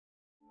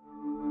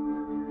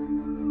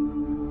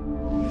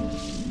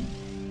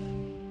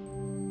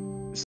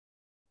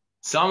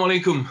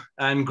Assalamu alaikum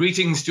and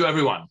greetings to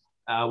everyone.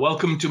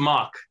 Welcome to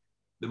MARC,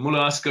 the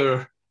Mullah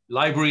Askar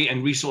Library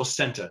and Resource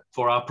Center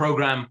for our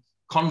program,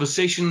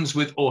 Conversations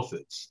with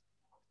Authors.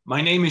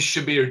 My name is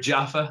Shabir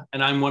Jaffa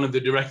and I'm one of the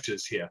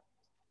directors here.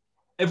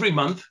 Every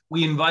month,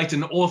 we invite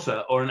an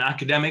author or an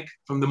academic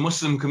from the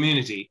Muslim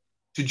community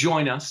to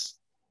join us,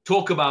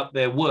 talk about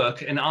their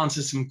work and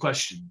answer some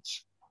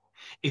questions.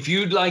 If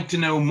you'd like to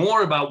know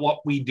more about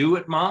what we do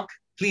at MARC,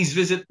 please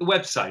visit the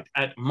website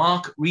at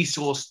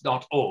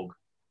marcresource.org.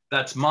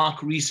 That's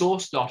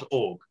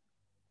marcresource.org.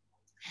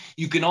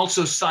 You can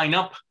also sign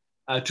up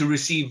to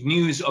receive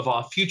news of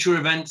our future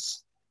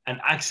events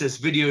and access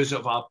videos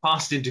of our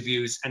past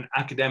interviews and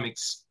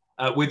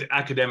with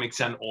academics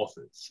and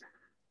authors.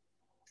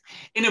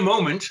 In a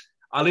moment,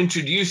 I'll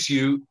introduce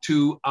you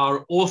to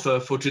our author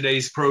for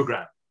today's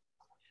program.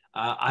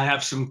 I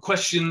have some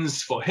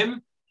questions for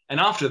him, and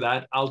after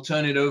that, I'll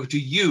turn it over to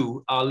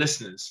you, our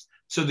listeners,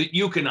 so that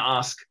you can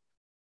ask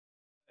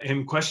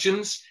him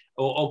questions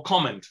or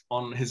comment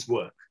on his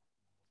work.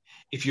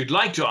 If you'd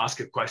like to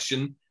ask a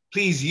question,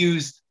 please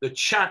use the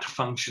chat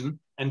function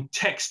and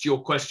text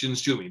your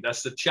questions to me.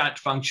 That's the chat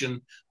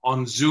function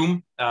on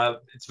Zoom.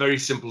 It's very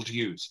simple to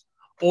use.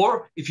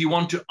 Or if you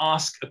want to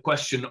ask a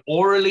question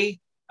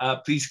orally,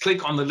 please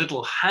click on the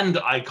little hand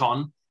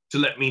icon to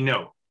let me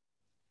know.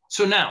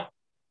 So now,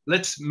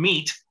 let's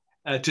meet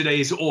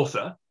today's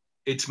author.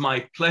 It's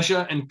my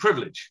pleasure and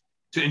privilege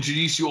to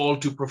introduce you all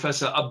to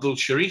Professor Abdul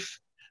Sheriff,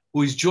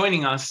 who is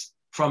joining us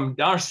from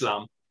Dar es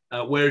Salaam,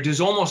 where it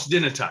is almost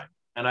dinner time.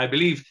 And I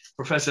believe,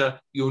 Professor,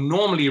 you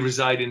normally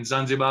reside in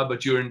Zanzibar,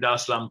 but you're in Dar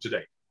es Salaam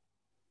today.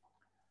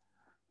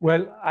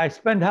 Well, I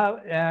spend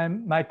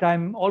my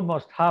time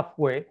almost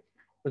halfway,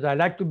 because I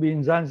like to be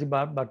in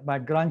Zanzibar, but my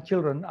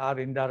grandchildren are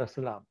in Dar es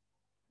Salaam.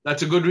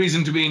 That's a good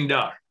reason to be in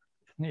Dar.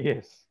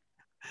 Yes.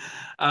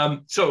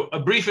 So a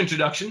brief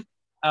introduction.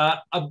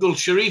 Abdul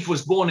Sheriff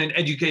was born and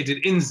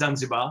educated in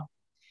Zanzibar.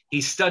 He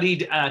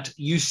studied at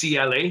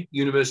UCLA,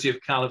 University of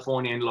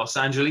California in Los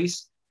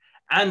Angeles,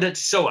 and at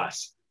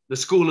SOAS, the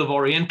School of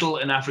Oriental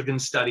and African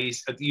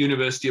Studies at the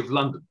University of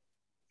London.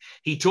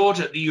 He taught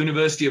at the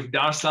University of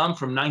Dar es Salaam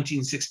from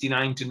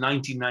 1969 to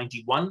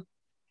 1991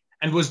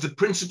 and was the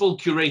Principal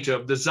Curator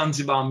of the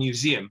Zanzibar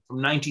Museum from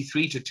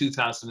 1993 to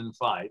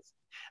 2005,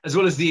 as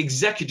well as the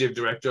Executive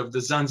Director of the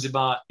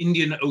Zanzibar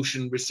Indian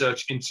Ocean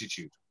Research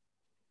Institute.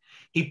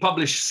 He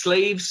published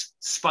Slaves,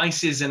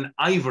 Spices, and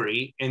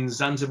Ivory in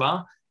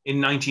Zanzibar in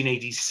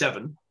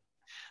 1987,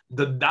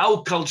 the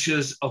Dhow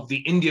Cultures of the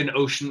Indian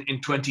Ocean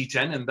in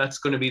 2010, and that's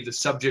going to be the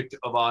subject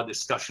of our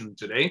discussion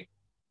today.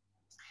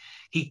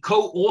 He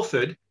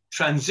co-authored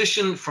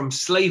Transition from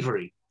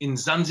Slavery in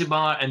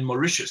Zanzibar and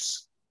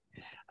Mauritius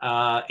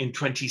in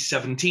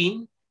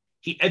 2017.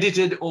 He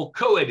edited or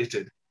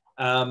co-edited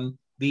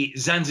the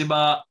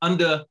Zanzibar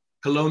Under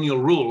Colonial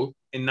Rule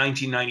in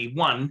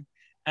 1991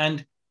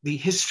 and the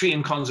History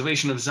and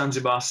Conservation of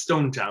Zanzibar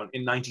Stone Town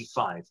in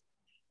 1995.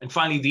 And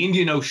finally, the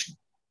Indian Ocean,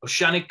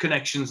 Oceanic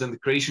Connections and the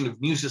Creation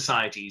of New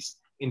Societies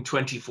in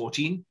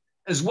 2014.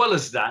 As well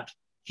as that,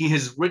 he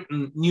has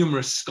written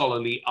numerous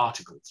scholarly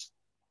articles.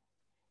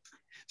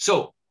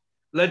 So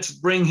let's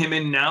bring him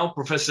in now.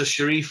 Professor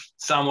Sheriff,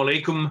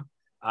 Assalamu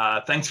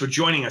alaikum. Thanks for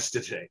joining us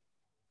today.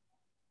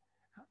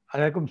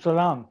 Alaikum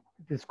salam.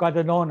 It is quite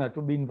an honor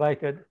to be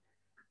invited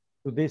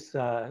to this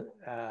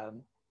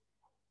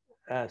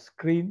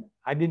screen.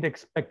 I didn't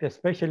expect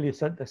especially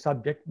the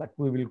subject, but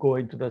we will go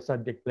into the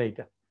subject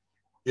later.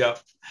 Yeah,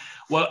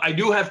 well, I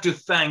do have to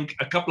thank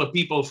a couple of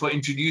people for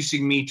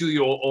introducing me to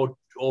you or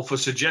for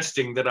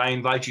suggesting that I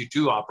invite you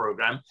to our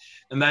program.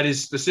 And that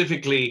is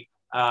specifically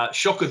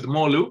Shokut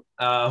Molu,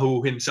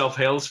 who himself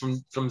hails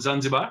from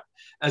Zanzibar,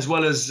 as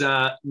well as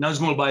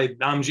Nazmul Bhai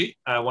Damji,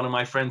 one of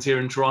my friends here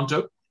in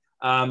Toronto.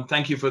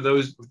 Thank you to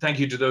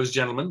those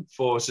gentlemen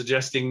for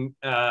suggesting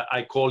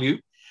I call you.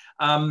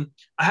 I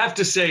have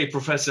to say,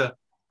 Professor,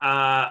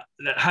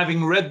 that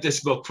having read this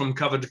book from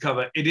cover to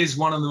cover, it is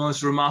one of the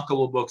most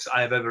remarkable books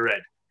I have ever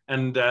read.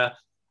 And,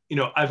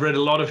 I've read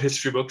a lot of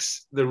history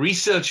books. The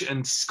research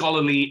and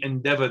scholarly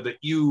endeavor that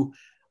you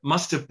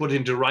must have put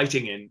into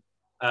writing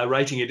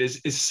it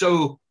is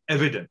so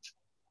evident.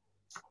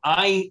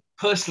 I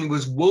personally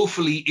was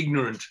woefully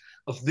ignorant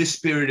of this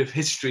period of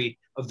history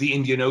of the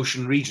Indian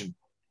Ocean region.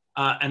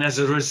 And as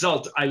a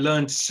result, I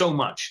learned so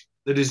much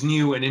that is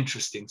new and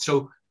interesting.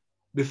 So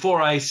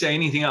before I say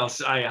anything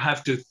else, I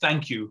have to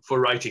thank you for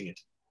writing it.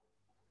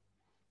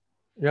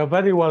 You're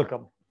very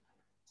welcome.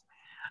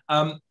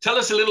 Tell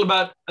us a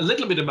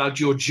little bit about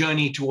your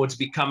journey towards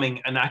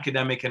becoming an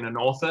academic and an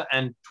author,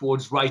 and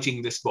towards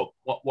writing this book.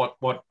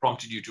 What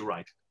prompted you to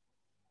write?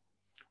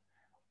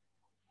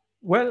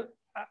 Well,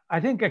 I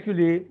think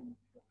actually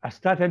I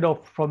started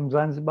off from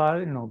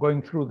Zanzibar,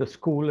 going through the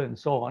school and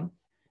so on.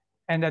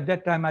 And at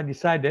that time, I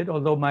decided,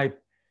 although my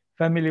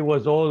family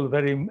was all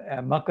very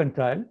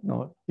mercantile,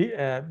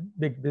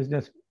 big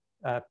business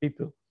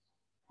people.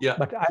 Yeah.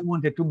 But I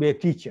wanted to be a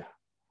teacher.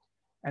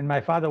 And my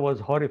father was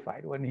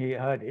horrified when he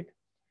heard it.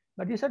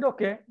 But he said,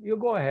 okay, you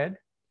go ahead.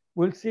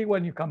 We'll see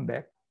when you come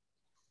back.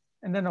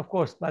 And then, of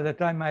course, by the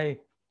time I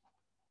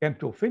came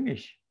to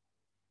finish,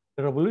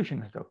 the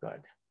revolution had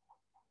occurred.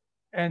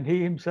 And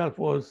he himself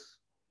was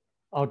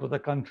out of the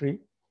country.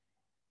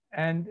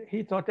 And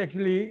he thought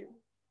actually,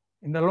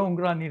 in the long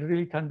run, it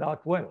really turned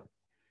out well.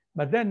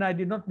 But then I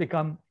did not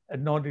become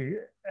an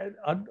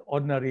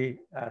ordinary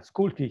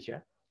school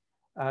teacher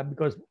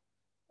because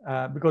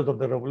of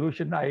the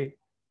revolution. I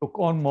took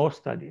on more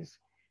studies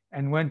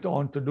and went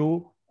on to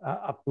do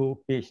up to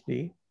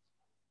PhD.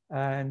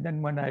 And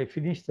then when I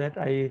finished that,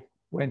 I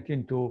went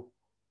into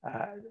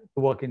to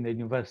work in the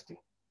university.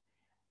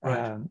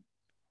 Right.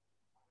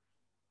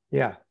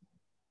 Yeah.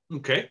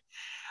 Okay.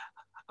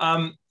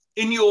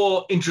 In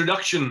your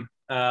introduction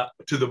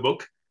to the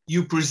book,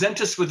 you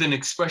present us with an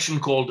expression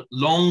called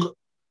longue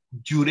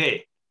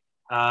durée,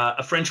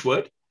 a French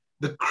word.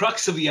 The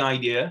crux of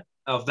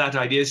that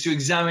idea is to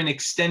examine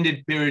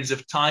extended periods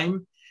of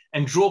time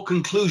and draw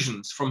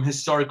conclusions from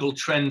historical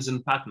trends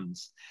and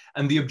patterns.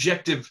 And the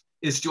objective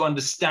is to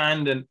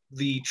understand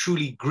the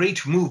truly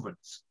great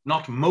movements,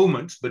 not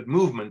moments, but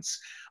movements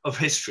of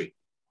history.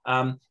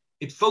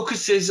 It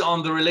focuses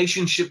on the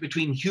relationship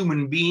between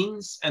human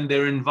beings and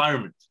their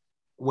environment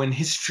when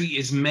history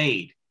is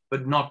made,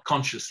 but not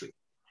consciously.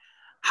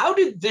 How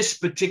did this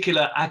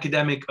particular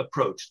academic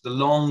approach, the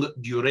longue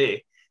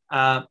durée,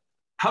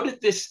 how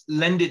did this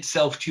lend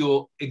itself to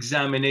your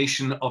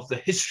examination of the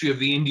history of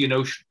the Indian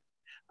Ocean,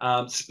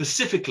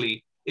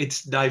 specifically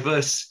its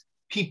diverse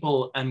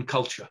people and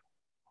culture?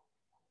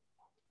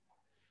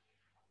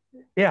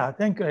 Yeah,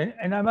 thank you.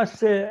 And I must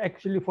say,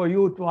 actually, for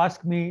you to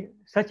ask me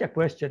such a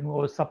question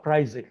was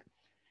surprising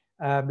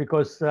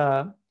because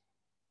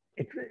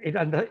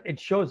it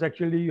shows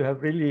actually you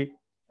have really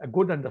a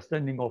good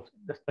understanding of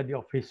the study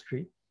of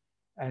history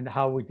and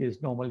how it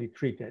is normally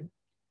treated,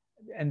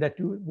 and that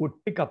you would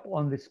pick up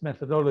on this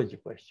methodology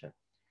question.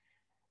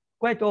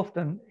 Quite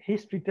often,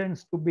 history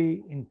tends to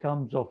be in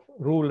terms of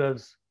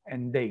rulers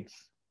and dates.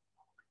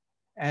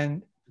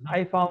 And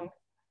I found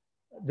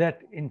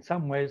that in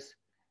some ways,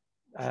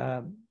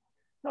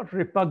 not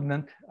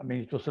repugnant. I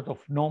mean, it was sort of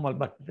normal,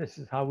 but this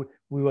is how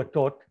we were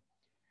taught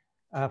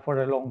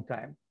for a long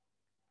time.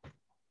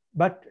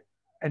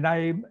 And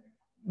I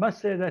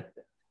must say that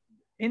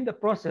in the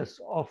process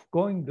of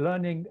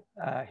learning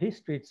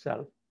history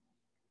itself,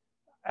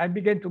 I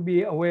began to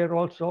be aware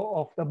also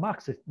of the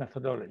Marxist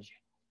methodology,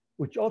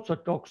 which also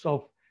talks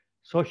of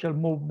social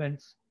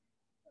movements,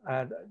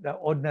 the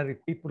ordinary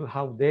people,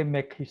 how they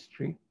make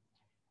history,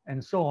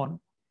 and so on.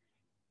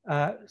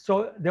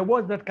 So there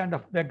was that kind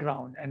of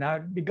background, and I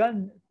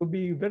began to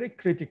be very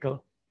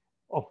critical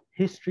of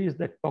histories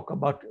that talk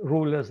about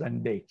rulers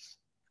and dates.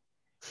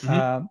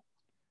 Mm-hmm.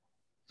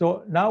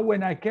 So now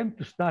when I came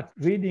to start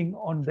reading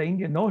on the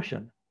Indian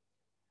Ocean,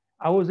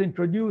 I was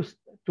introduced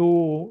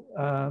to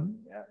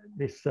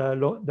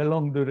the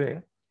longue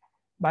durée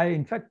by,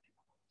 in fact,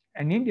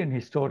 an Indian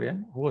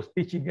historian who was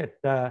teaching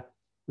at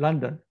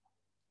London,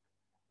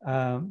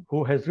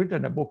 who has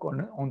written a book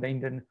on the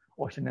Indian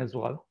Ocean as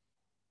well.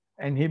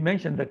 And he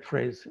mentioned that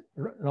phrase,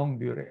 longue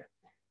durée.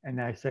 And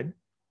I said,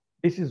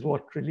 this is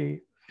what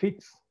really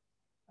fits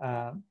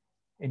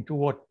into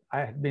what I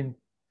had been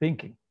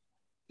thinking.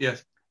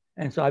 Yes.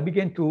 And so I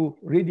began to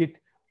read it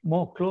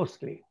more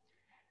closely.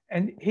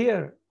 And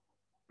here,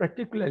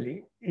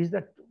 particularly, is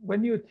that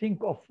when you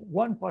think of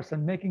one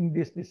person making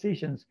these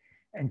decisions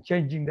and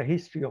changing the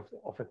history of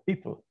a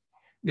people,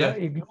 you're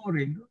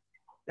ignoring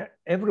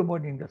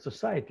everybody in the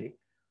society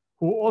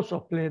who also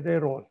play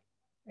their role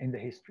in the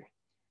history.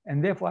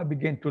 And therefore, I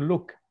began to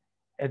look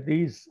at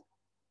these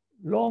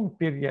long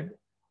period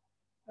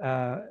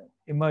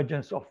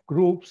emergence of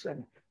groups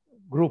and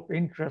group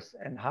interests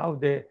and how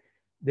they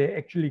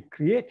actually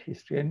create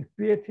history. And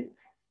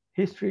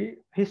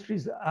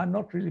histories are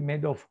not really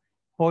made of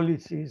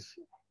policies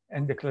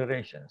and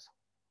declarations,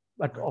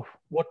 but of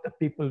what the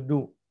people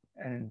do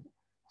and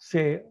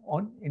say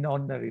in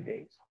ordinary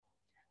days.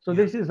 So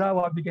this is how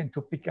I began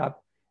to pick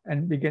up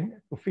and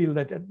begin to feel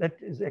that that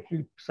is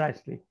actually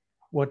precisely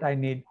what I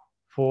need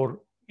for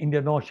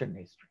Indian Ocean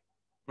history.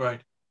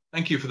 Right.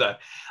 Thank you for that.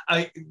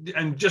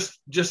 And just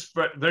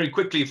very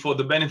quickly, for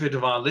the benefit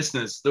of our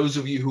listeners, those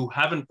of you who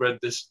haven't read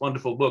this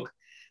wonderful book,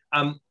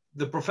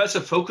 the professor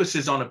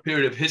focuses on a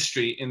period of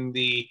history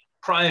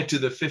prior to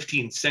the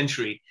 15th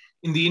century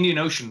in the Indian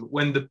Ocean,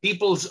 when the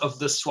peoples of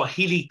the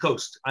Swahili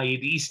coast, i.e.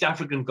 the East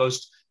African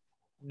coast,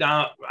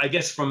 now I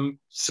guess from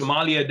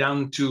Somalia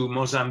down to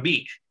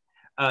Mozambique,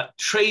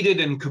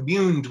 traded and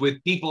communed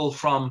with people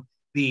from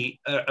the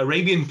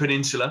Arabian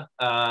Peninsula,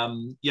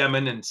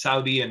 Yemen and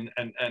Saudi and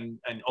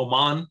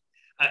Oman,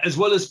 as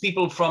well as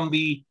people from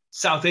the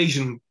South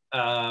Asian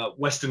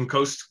western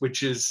coast,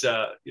 which is,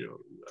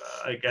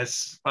 I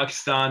guess,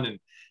 Pakistan and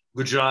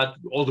Gujarat,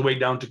 all the way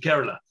down to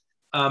Kerala.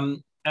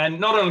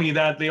 And not only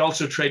that, they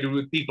also traded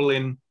with people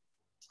in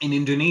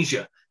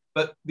Indonesia.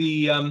 But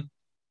the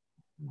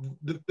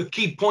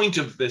key point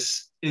of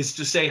this is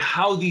to say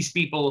how these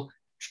people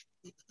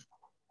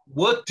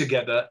worked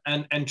together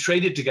and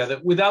traded together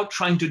without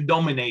trying to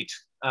dominate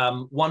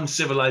one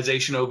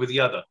civilization over the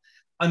other,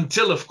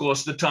 until, of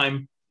course, the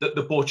time that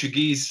the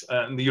Portuguese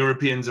and the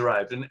Europeans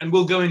arrived. And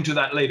we'll go into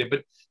that later,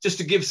 but just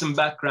to give some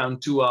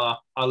background to our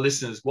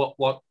listeners,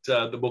 what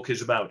the book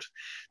is about.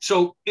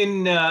 So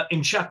in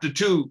chapter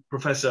 2,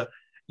 Professor,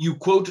 you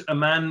quote a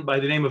man by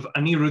the name of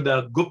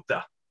Aniruddha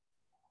Gupta,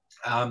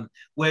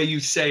 where you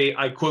say,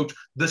 I quote,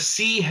 "The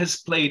sea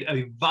has played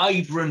a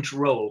vibrant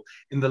role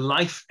in the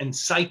life and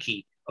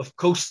psyche of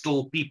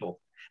coastal people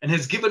and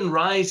has given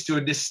rise to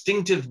a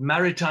distinctive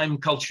maritime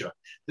culture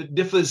that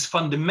differs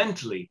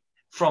fundamentally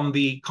from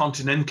the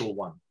continental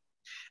one."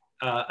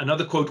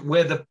 Another quote,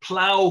 "Where the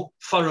plow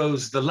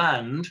furrows the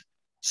land,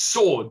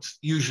 swords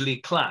usually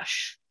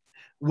clash.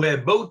 Where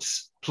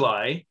boats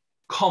ply,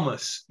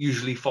 commerce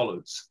usually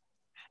follows."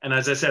 And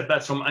as I said,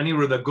 that's from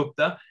Aniruddha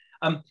Gupta.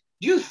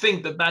 Do you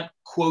think that that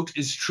quote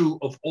is true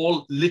of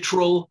all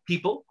littoral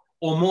people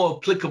or more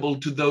applicable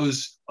to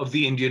those of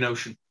the Indian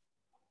Ocean?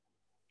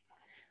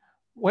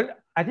 Well,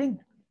 I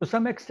think to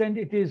some extent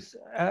it is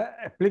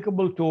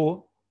applicable to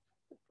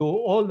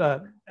all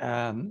the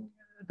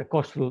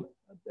coastal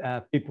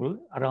people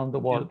around the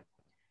world,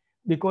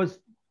 because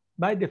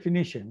by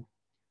definition,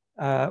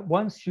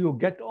 once you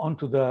get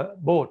onto the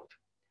boat,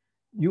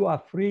 you are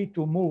free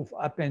to move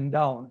up and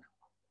down,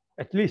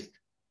 at least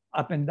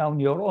up and down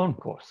your own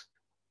coast.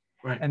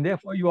 Right. And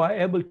therefore you are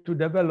able to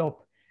develop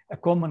a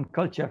common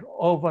culture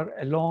over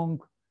a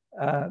long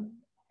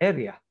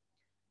area.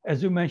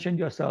 As you mentioned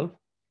yourself,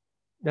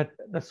 that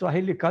the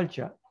Swahili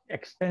culture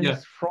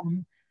extends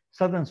from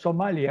southern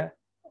Somalia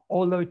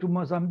all the way to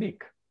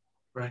Mozambique.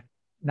 Right.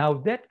 Now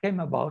that came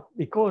about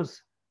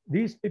because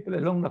these people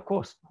along the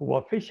coast who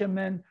were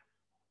fishermen,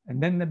 and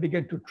then they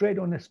began to trade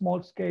on a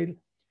small scale,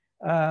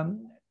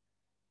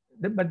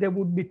 but they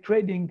would be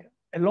trading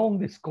along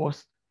this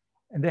coast,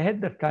 and they had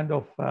that kind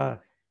of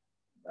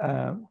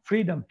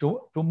freedom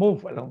to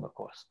move along the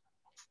coast.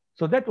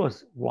 So that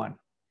was one.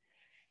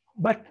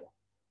 But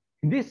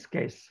in this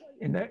case,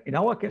 in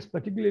our case,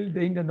 particularly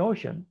the Indian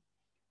Ocean,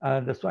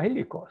 the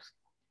Swahili coast,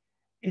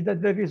 is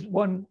that there is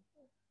one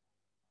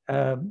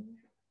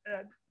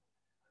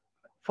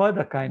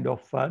further kind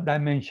of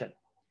dimension,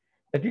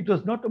 that it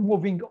was not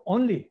moving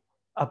only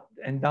up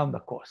and down the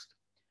coast,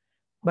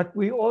 but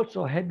we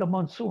also had the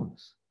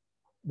monsoons,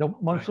 the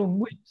monsoon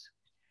winds,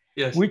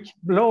 which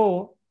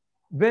blow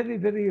very,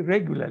 very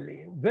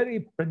regularly,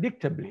 very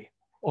predictably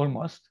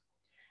almost.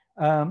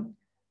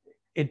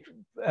 It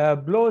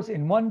blows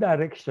in one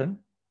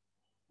direction,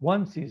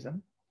 one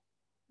season,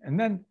 and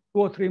then 2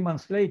 or 3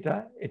 months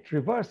later, it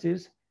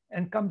reverses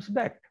and comes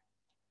back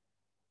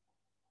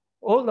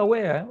all the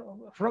way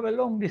from a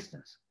long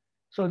distance.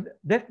 So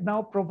that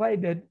now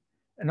provided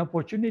an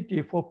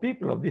opportunity for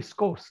people of this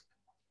coast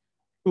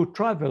to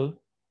travel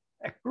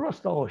across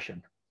the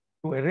ocean,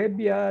 to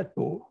Arabia,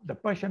 to the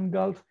Persian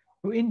Gulf,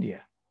 to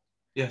India.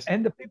 Yes.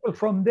 And the people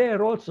from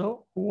there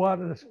also, who are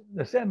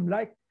the same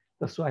like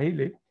the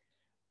Swahili,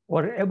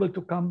 were able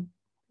to come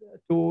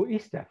to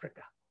East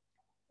Africa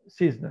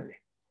seasonally.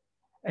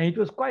 And it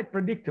was quite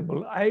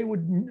predictable. I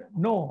would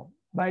know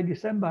by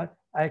December,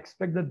 I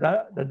expect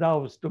the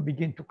dhows to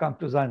begin to come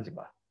to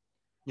Zanzibar.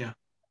 Yeah.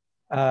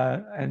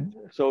 And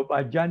so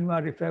by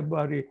January,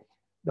 February,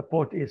 the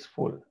port is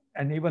full,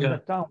 and even the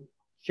town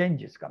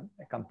changes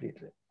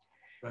completely.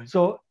 Right.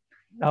 So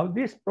now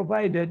this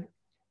provided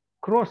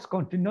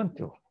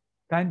cross-continental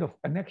kind of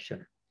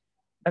connection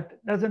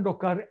that doesn't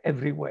occur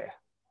everywhere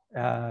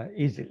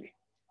easily.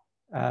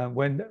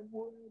 When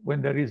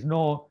there is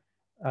no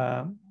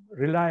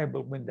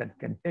reliable wind that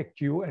can take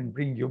you and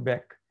bring you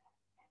back,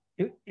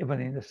 even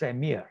in the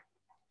same year.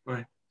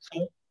 Right.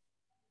 So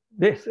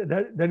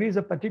there is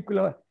a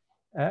particular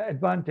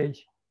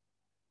advantage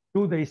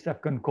to the East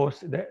African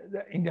coast,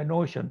 the Indian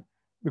Ocean,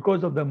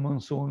 because of the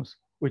monsoons,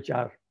 which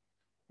are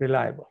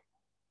reliable.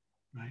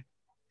 Right.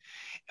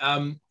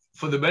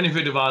 For the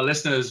benefit of our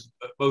listeners,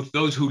 both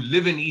those who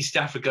live in East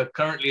Africa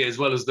currently, as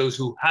well as those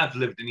who have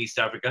lived in East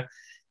Africa,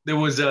 there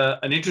was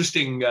an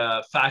interesting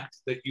fact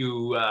that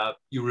you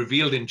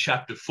revealed in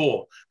chapter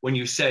 4 when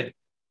you said,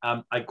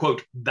 I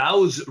quote,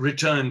 "Dhows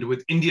returned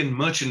with Indian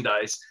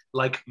merchandise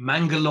like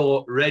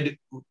Mangalore red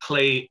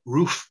clay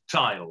roof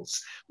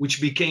tiles, which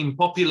became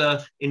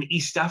popular in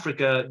East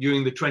Africa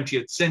during the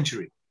 20th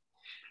century."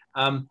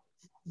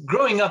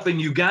 Growing up in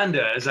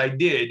Uganda, as I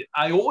did,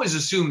 I always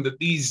assumed that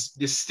these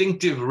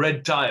distinctive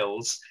red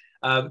tiles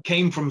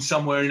came from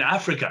somewhere in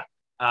Africa.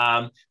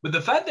 But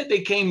the fact that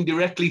they came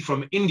directly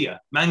from India,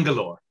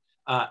 Mangalore,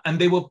 and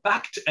they were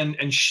packed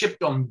and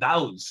shipped on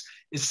dhows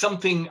is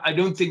something I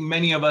don't think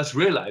many of us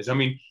realize. I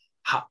mean,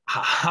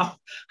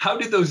 how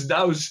did those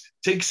dhows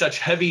take such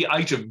heavy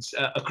items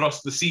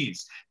across the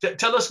seas?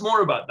 Tell us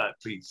more about that,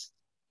 please.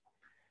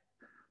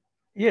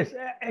 Yes,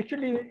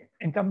 actually,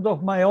 in terms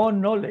of my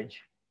own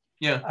knowledge,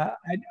 yeah,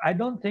 I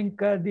don't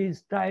think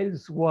these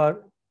tiles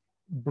were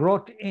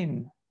brought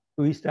in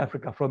to East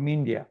Africa from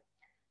India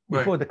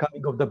before the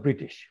coming of the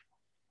British.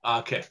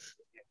 Okay.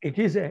 It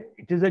is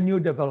a new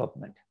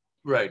development.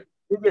 Right.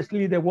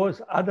 Previously, there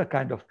was other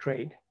kind of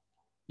trade.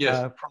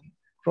 Yes.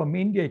 From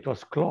India, it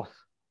was cloth.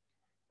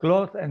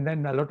 cloth, and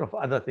then a lot of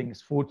other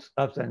things,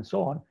 foodstuffs and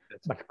so on.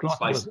 But cloth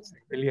Spices. was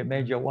really a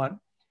major one.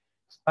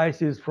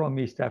 Spices from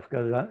East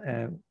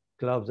Africa,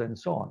 cloves and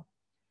so on.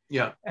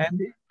 Yeah.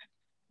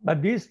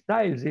 But these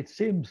tiles, it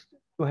seems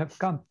to have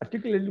come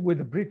particularly with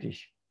the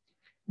British,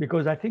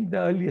 because I think the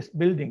earliest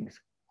buildings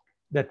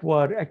that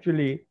were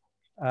actually,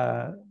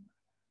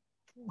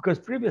 because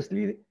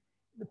previously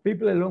the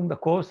people along the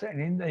coast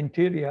and in the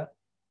interior,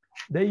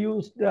 they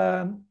used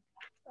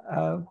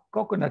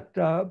coconut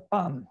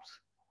palms,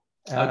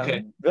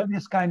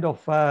 various kind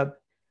of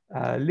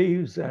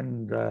leaves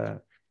and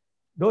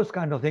those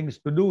kind of things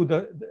to do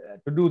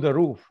the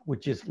roof,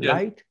 which is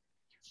light,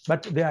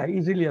 but they are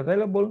easily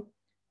available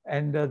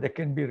and they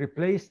can be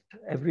replaced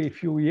every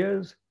few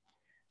years.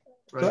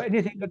 Right. So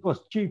anything that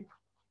was cheap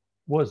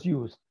was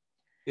used.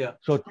 Yeah.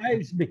 So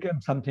tiles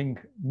became something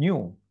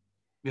new.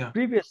 Yeah.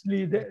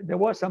 Previously, there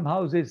were some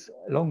houses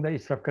along the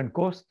East African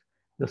coast,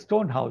 the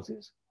stone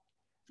houses,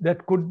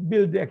 that could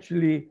build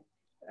actually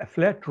a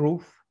flat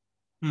roof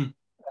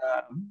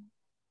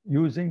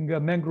using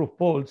mangrove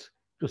poles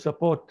to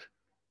support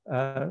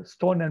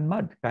stone and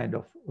mud kind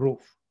of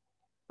roof.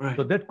 Right.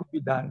 So that could be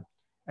done.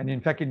 And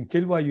in fact, in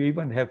Kilwa, you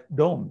even have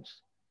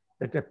domes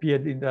that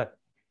appeared in the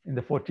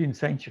 14th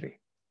century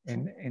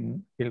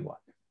in Kilwa.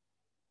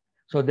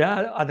 So there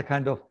are other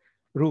kind of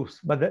roofs,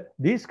 but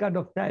these kind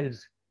of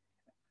tiles,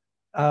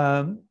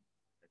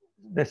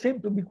 they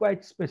seem to be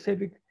quite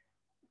specific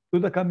to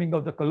the coming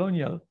of the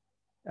colonial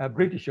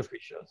British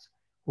officials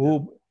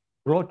who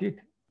brought it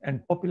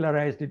and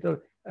popularized it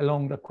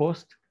along the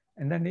coast,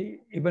 and then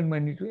even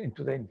went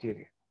into the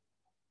interior.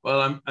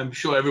 Well, I'm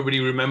sure everybody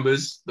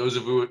remembers, those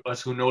of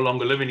us who no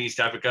longer live in East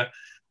Africa,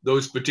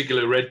 those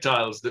particular red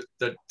tiles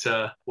that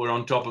were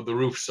on top of the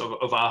roofs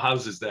of our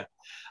houses there.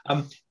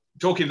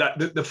 Talking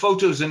that, the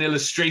photos and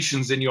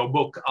illustrations in your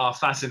book are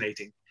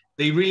fascinating.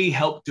 They really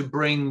help to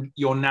bring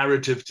your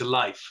narrative to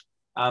life.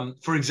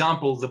 For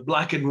example, the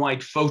black and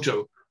white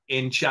photo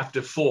in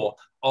chapter 4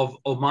 of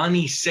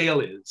Omani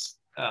sailors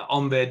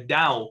on their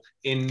dhow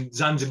in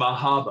Zanzibar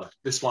Harbor,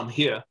 this one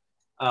here.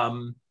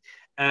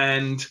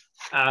 And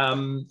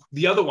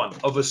the other one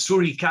of a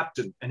Suri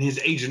captain and his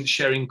agent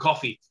sharing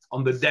coffee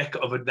on the deck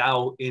of a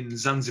dhow in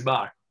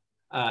Zanzibar,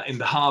 in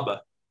the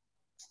harbor.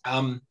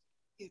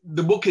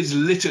 The book is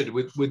littered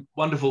with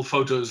wonderful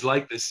photos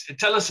like this.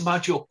 Tell us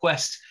about your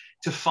quest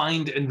to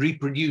find and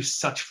reproduce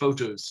such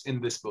photos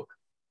in this book.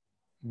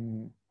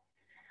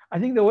 I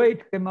think the way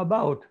it came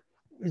about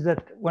is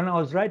that when I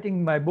was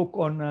writing my book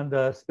on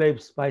the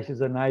slave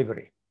spices and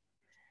ivory,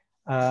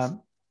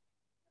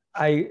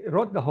 I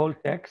wrote the whole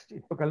text.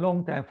 It took a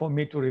long time for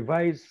me to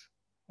revise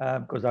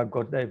because I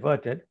got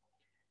diverted.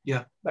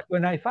 Yeah. But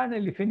when I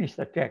finally finished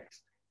the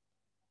text,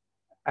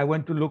 I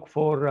went to look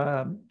for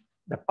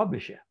the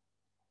publisher.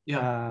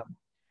 Yeah.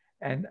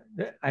 And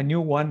I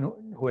knew one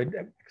who had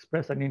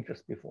expressed an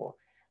interest before.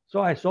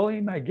 So I saw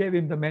him, I gave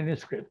him the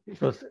manuscript.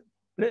 It was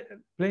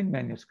plain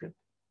manuscript.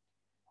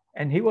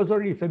 And he was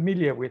already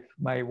familiar with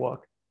my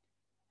work.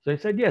 So he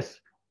said, yes,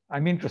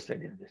 I'm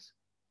interested in this.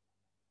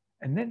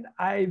 And then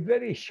I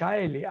very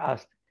shyly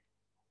asked,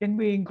 can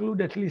we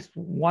include at least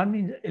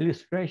one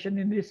illustration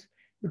in this?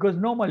 Because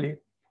normally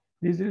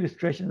these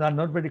illustrations are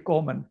not very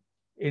common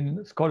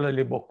in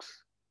scholarly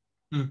books.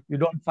 You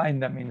don't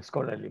find them in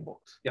scholarly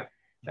books.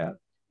 Yeah.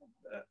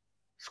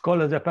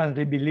 Scholars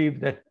apparently believe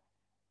that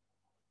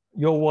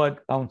your word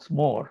counts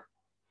more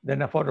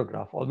than a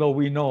photograph, although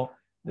we know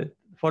that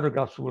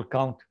photographs will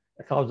count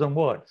 1,000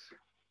 words.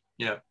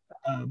 Yeah.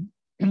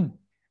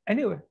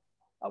 Anyway,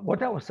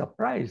 what I was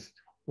surprised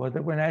was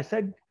that when I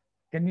said,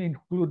 can you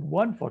include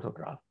one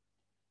photograph?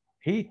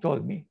 He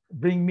told me,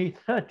 bring me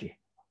 30.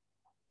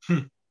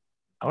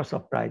 I was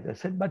surprised. I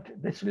said, but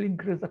this will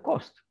increase the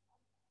cost.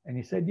 And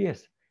he said,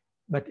 yes,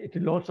 but it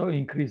will also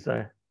increase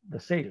the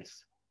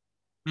sales.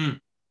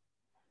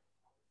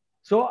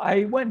 So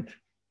I went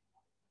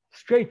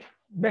straight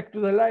back to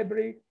the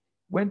library,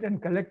 went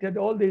and collected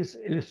all these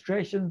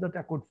illustrations that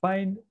I could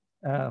find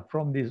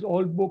from these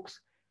old books,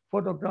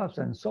 photographs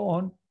and so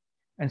on,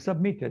 and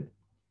submitted.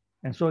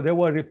 And so they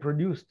were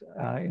reproduced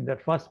in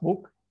that first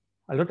book,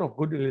 a lot of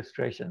good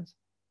illustrations.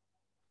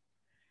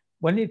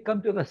 When it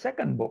came to the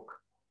second book,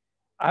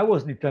 I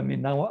was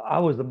determined, now I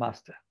was the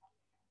master.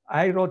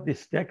 I wrote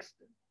this text.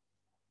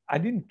 I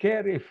didn't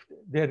care if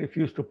they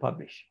refused to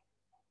publish.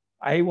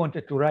 I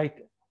wanted to write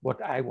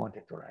what I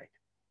wanted to write.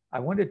 I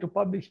wanted to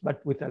publish,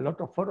 but with a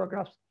lot of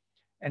photographs.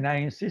 And I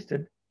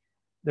insisted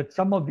that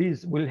some of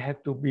these will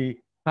have to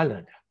be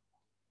colored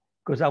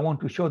because I want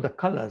to show the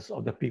colors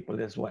of the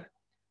people as well.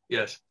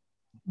 Yes.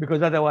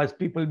 Because otherwise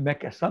people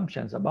make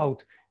assumptions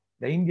about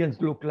the Indians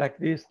look like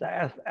this,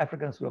 the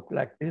Africans look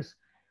like this,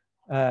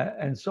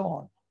 and so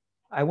on.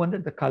 I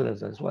wanted the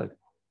colors as well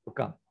to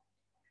come.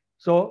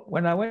 So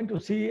when I went to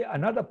see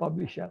another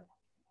publisher,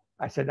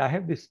 I said, I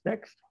have this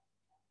text,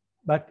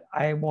 but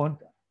I want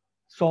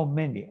so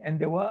many. And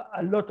there were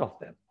a lot of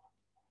them.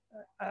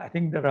 I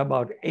think there are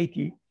about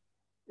 80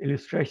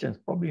 illustrations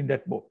probably in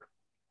that book.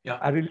 Yeah.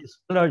 I really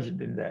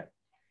splurged in there.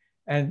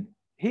 And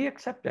he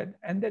accepted,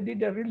 and they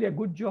did really a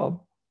good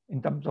job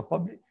in terms of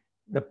public.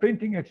 The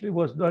printing actually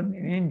was done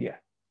in India.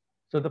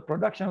 So the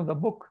production of the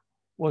book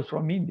was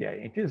from India.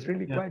 It is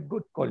really quite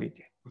good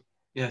quality.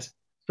 Yes.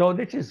 So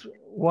this is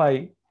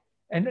why,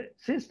 and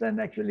since then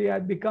actually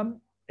I've become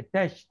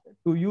attached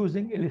to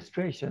using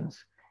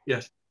illustrations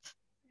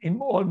in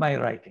all my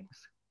writings.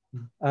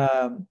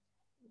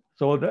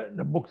 So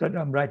the books that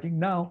I'm writing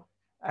now,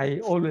 I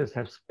always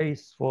have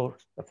space for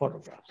the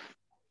photographs.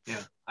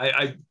 Yeah,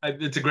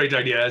 it's a great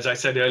idea. As I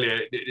said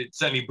earlier, it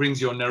certainly brings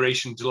your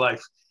narration to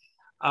life.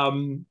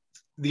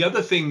 The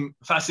other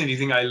fascinating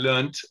thing I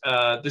learned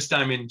this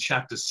time in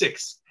chapter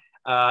 6,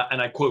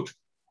 and I quote,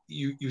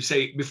 you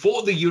say,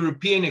 before the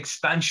European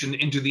expansion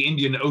into the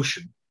Indian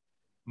Ocean,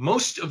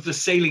 most of the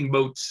sailing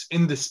boats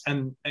and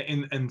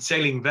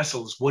sailing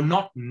vessels were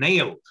not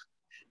nailed,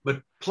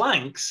 but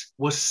planks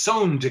were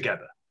sewn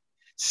together.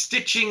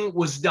 Stitching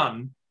was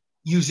done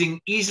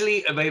using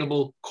easily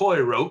available koi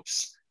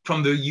ropes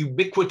from the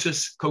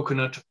ubiquitous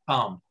coconut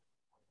palm.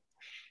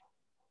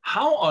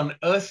 How on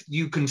earth do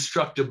you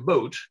construct a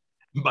boat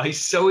by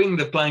sewing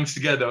the planks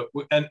together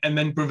and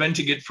then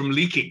preventing it from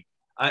leaking?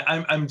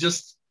 I'm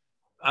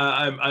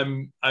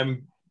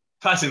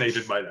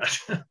fascinated by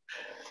that.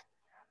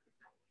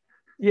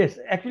 Yes,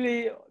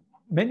 actually,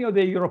 many of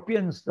the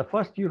Europeans, the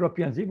first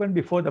Europeans, even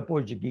before the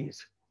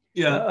Portuguese,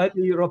 the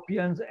early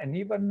Europeans, and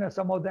even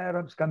some of the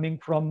Arabs coming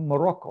from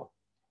Morocco,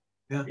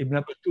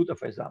 Ibn Battuta,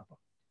 for example,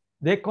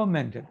 they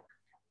commented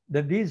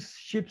that these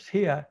ships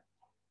here,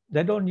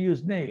 they don't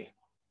use nail,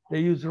 they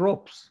use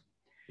ropes.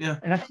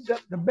 And I think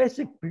that the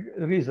basic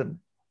reason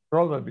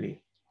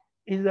probably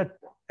is that,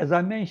 as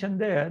I mentioned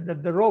there,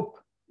 that the rope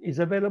is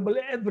available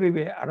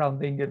everywhere around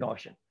the Indian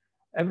Ocean.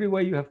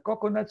 Everywhere you have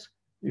coconuts,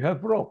 you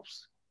have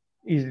ropes,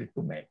 easy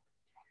to make.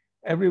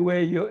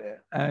 Everywhere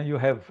you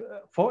have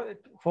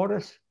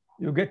forests,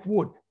 you get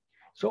wood.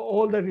 So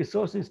all the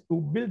resources to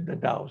build the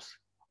dhows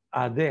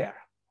are there.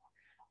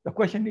 The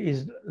question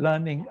is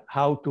learning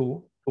how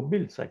to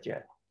build such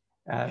a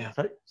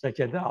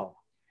dhow.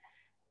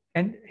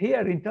 And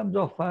here, in terms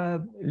of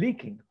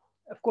leaking,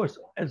 of course,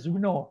 as we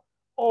know,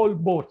 all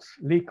boats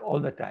leak all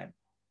the time,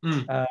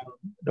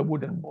 the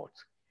wooden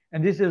boats.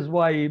 And this is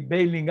why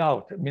bailing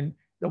out, I mean,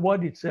 the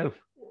word itself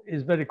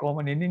is very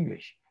common in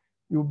English.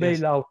 You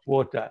bail out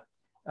water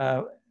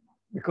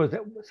because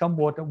some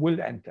water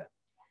will enter.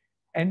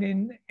 And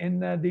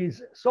in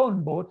these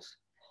sewn boats,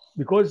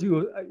 because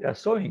you are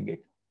sewing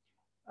it,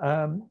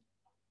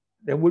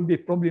 there will be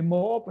probably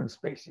more open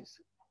spaces.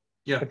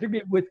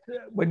 Particularly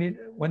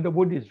when the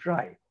wood is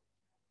dry.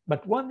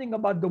 But one thing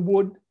about the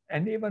wood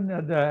and even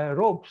the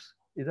ropes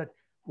is that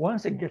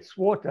once it gets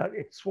water,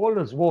 it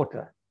swallows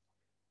water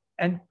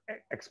and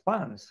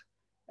expands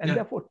and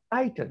therefore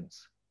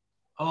tightens.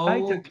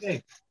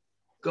 Okay.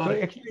 Got it.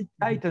 It actually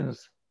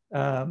tightens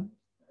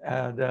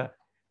the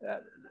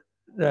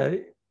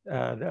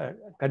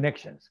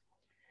connections.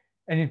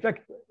 And in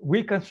fact,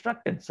 we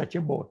constructed such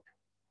a boat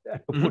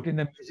to put in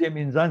a museum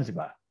in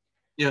Zanzibar.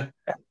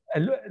 A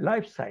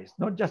life size,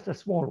 not just a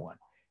small one,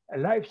 a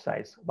life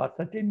size, about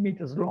 13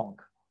 meters long.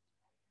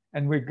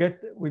 And we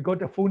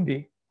got a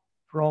fundi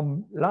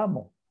from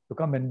Lamu to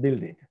come and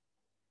build it.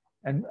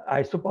 And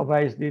I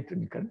supervised it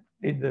and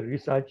did the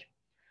research.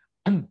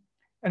 And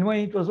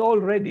when it was all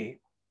ready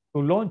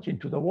to launch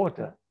into the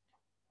water,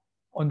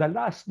 on the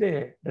last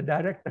day, the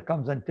director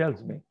comes and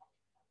tells me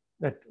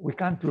that we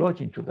can't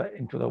launch into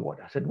the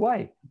water. I said,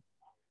 why?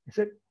 He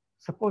said,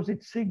 suppose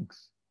it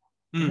sinks.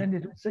 And then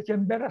it was such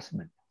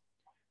embarrassment.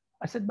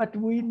 I said, but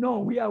we know,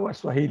 we are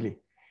Swahili.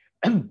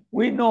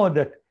 We know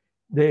that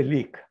they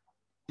leak.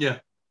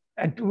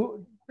 And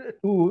to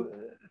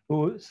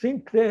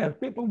sink there,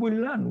 people will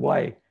learn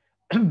why.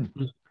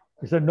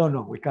 He said,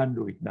 no, we can't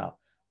do it now.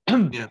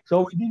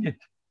 So we did it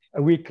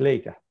a week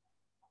later.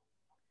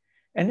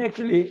 And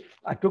actually,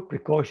 I took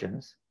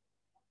precautions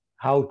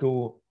how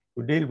to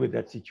deal with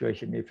that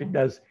situation if it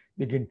does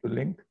begin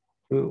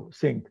to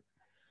sink.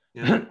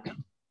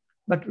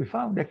 But we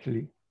found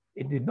actually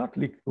it did not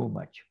leak too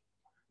much.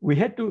 We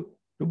had to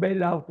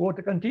bail out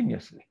water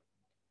continuously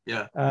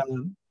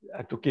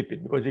to keep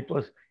it because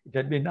it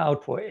had been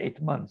out for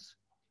 8 months.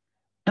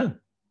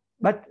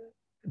 But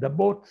the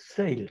boat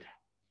sailed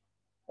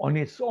on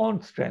its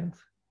own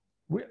strength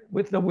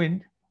with the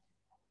wind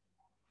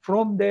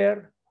from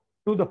there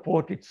to the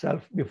port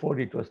itself before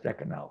it was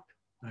taken out.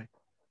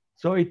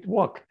 So it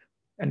worked,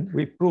 and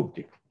we proved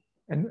it.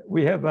 And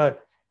we have a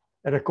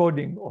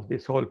recording of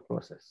this whole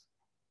process.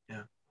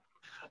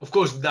 Of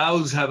course,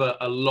 dhows have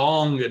a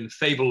long and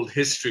fabled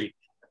history,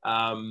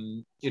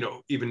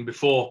 even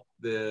before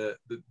the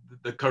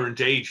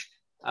current age.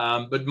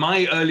 But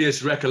my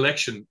earliest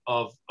recollection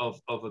of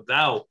a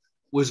dhow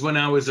was when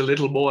I was a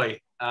little boy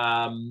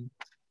in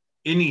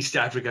East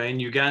Africa, in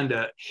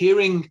Uganda,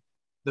 hearing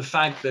the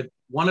fact that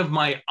one of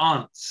my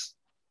aunts,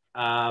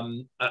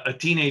 a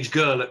teenage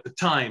girl at the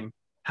time,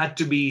 had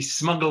to be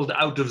smuggled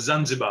out of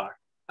Zanzibar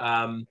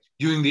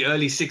during the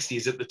early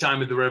 60s at the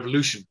time of the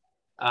revolution.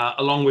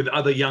 Along with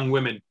other young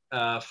women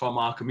from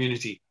our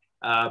community,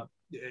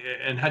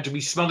 and had to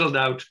be smuggled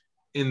out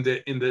in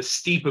the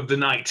steep of the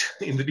night,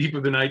 in the deep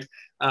of the night,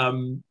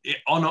 on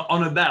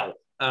a dhow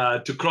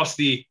to cross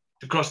the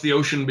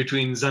ocean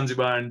between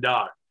Zanzibar and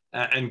Dar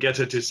and get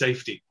her to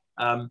safety.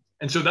 And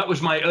so that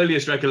was my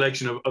earliest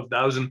recollection of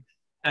dhows.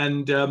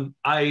 And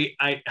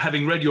I,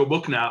 having read your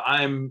book now,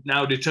 I am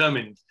now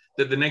determined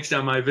that the next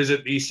time I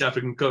visit the East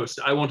African coast,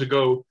 I want to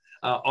go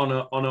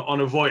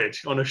on a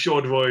voyage, on a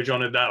short voyage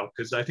on a dhow,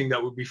 because I think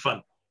that would be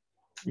fun.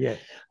 Yes.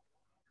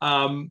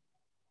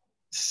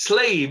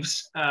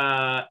 Slaves,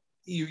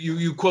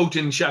 you quote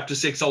in chapter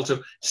 6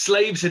 also,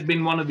 slaves had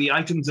been one of the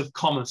items of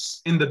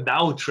commerce in the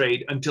dhow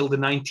trade until the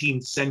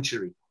 19th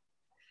century.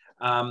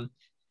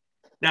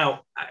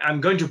 Now,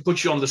 I'm going to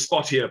put you on the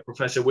spot here,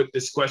 Professor, with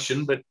this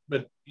question, but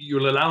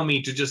you'll allow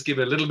me to just give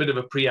a little bit of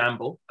a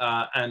preamble,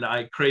 and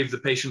I crave the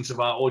patience of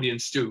our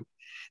audience too.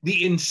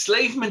 The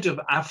enslavement of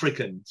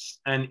Africans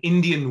and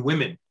Indian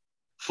women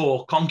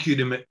for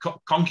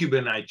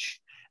concubinage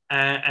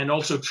and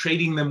also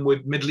trading them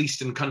with Middle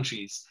Eastern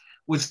countries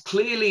was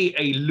clearly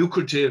a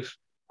lucrative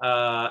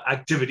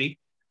activity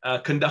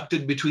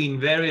conducted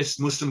between various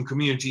Muslim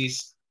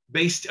communities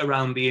based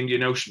around the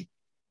Indian Ocean.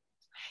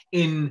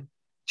 In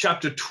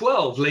chapter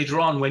 12, later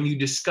on, when you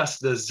discuss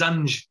the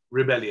Zanj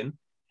rebellion,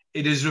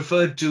 it is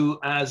referred to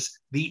as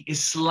the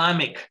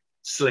Islamic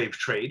slave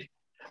trade.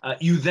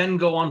 You then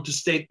go on to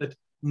state that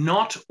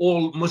not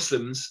all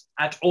Muslims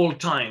at all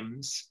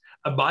times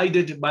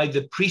abided by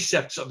the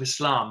precepts of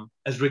Islam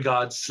as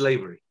regards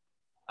slavery.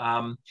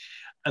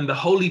 And the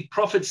Holy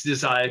Prophet's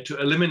desire to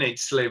eliminate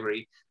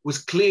slavery was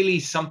clearly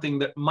something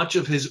that much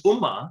of his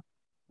ummah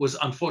was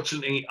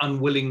unfortunately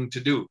unwilling to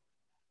do,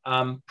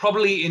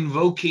 probably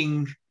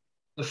invoking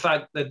the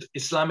fact that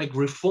Islamic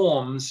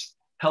reforms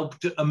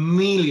helped to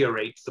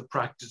ameliorate the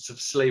practice of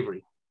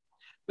slavery.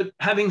 But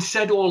having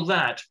said all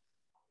that,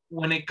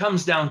 when it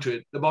comes down to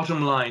it, the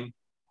bottom line,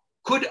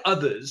 could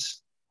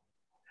others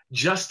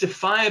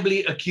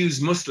justifiably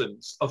accuse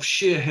Muslims of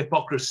sheer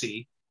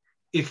hypocrisy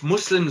if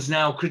Muslims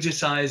now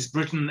criticize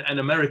Britain and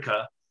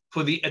America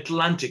for the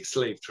Atlantic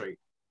slave trade?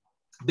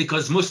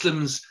 Because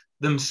Muslims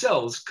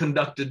themselves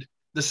conducted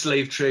the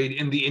slave trade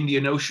in the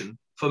Indian Ocean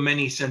for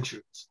many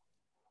centuries.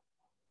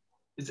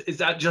 Is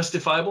that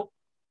justifiable?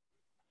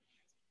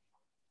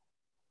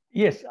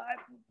 Yes,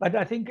 but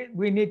I think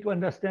we need to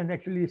understand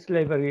actually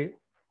slavery,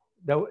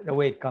 the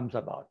way it comes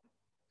about.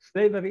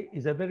 Slavery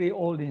is a very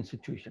old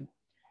institution.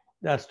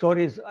 There are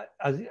stories,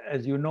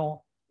 as you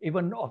know,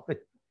 even of the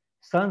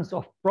sons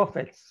of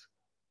prophets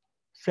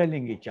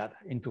selling each other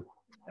into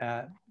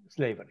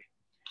slavery.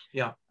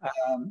 Yeah.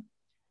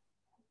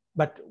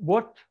 But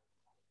what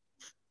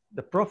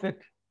the prophet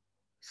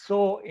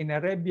saw in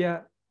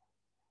Arabia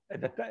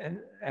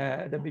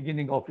at the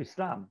beginning of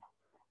Islam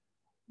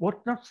was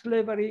not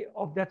slavery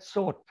of that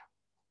sort.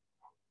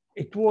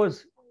 It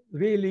was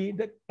really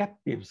the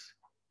captives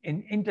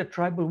in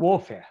intertribal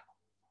warfare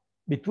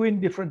between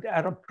different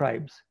Arab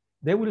tribes.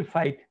 They will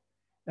fight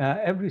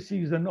every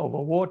season over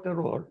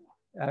water or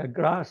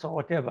grass or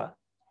whatever,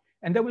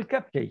 and they will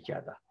capture each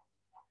other.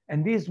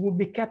 And these would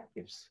be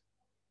captives.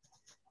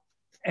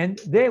 And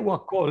they were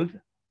called,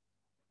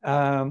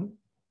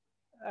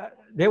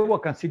 they were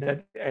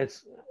considered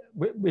as,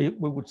 we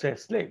would say,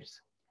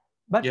 slaves.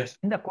 But yes,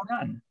 in the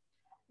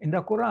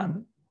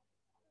Quran,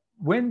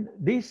 when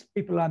these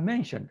people are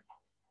mentioned,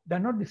 they're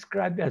not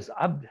described as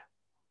abd.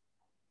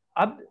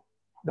 Abd,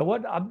 the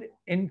word abd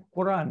in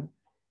Quran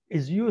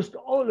is used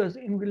always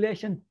in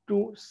relation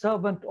to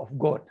servant of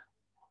God.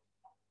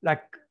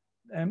 Like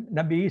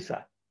Nabi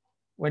Isa,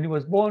 when he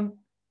was born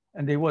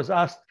and he was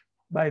asked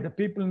by the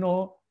people,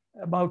 know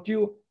about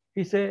you,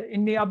 he said,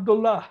 Inni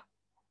Abdullah,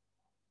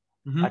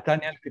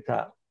 Atani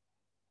al-Kitab.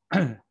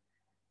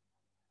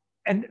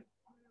 And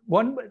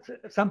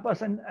some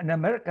person in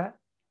America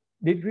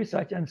did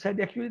research and said,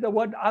 actually, the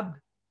word abd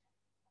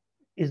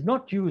is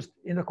not used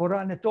in the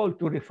Quran at all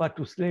to refer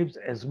to slaves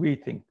as we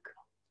think.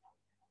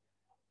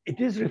 It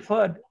is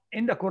referred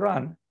in the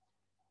Quran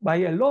by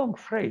a long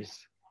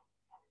phrase,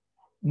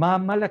 ma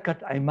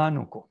malakat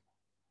aymanukum,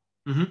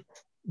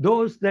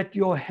 those that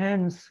your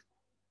hands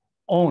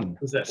own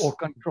or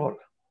control.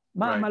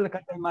 Ma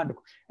malakat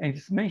aymanukum. And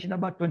it's mentioned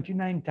about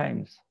 29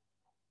 times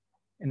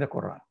in the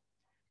Quran.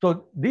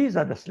 So these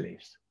are the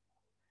slaves.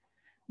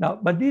 Now,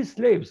 but these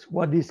slaves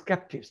were these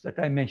captives that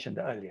I mentioned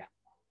earlier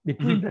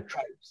between the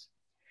tribes.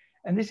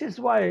 And this is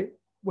why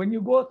when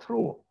you go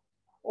through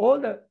all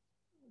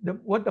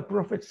what the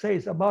Prophet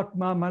says about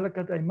ma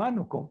malakat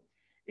aymanukum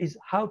is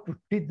how to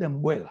treat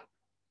them well.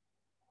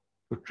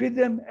 To treat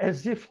them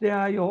as if they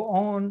are your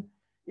own.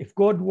 If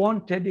God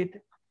wanted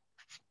it,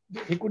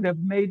 he could have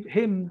made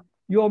him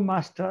your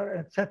master,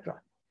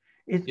 etc.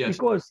 It's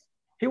because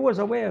he was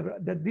aware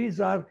that these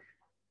are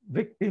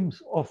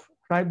victims of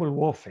tribal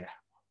warfare.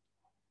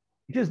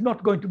 It is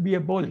not going to be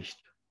abolished.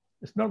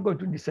 It's not going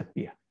to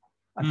disappear.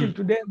 Until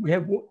today, we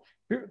have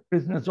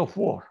prisoners of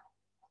war.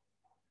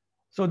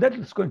 So that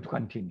is going to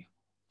continue.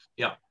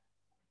 Yeah.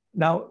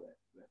 Now,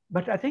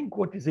 but I think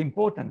what is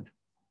important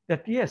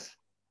that yes,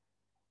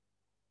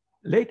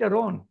 later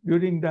on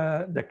during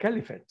the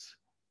caliphates,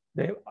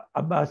 the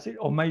Abbasid,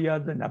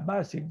 Umayyads and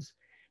Abbasids,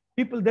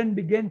 people then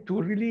began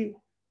to really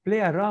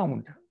play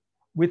around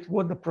with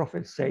what the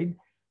Prophet said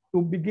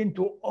to begin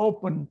to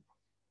open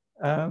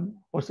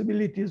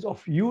possibilities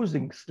of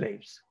using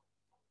slaves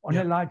on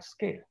a large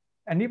scale.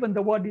 And even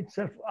the word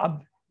itself,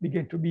 abd,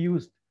 began to be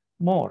used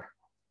more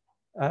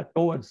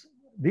towards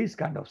these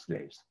kind of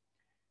slaves.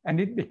 And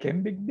it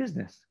became big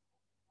business.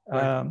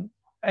 Right.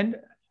 And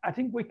I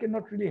think we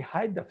cannot really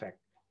hide the fact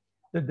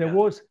that there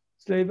was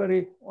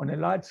slavery on a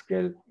large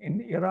scale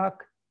in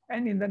Iraq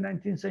and in the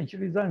 19th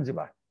century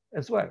Zanzibar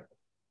as well.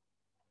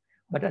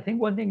 But I think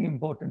one thing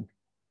important,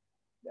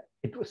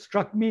 it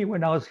struck me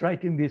when I was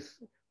writing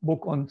this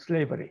book on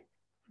slavery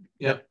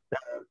that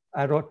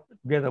I wrote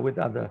together with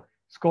other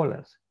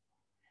scholars,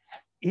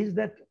 is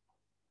that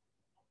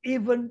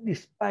even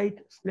despite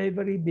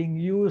slavery being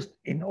used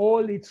in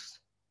all its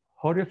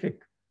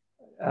horrific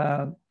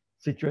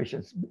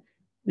situations,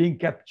 being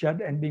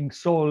captured and being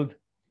sold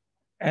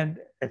and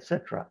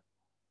etc.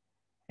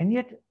 And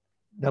yet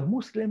the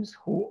Muslims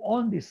who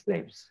owned these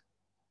slaves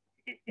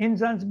in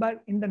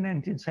Zanzibar in the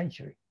 19th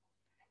century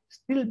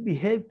still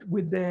behaved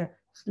with their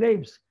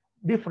slaves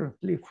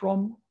differently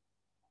from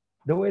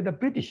the way the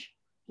British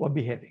were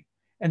behaving.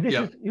 And this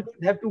is, you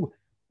don't have to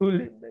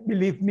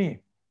believe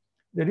me.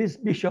 There is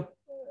Bishop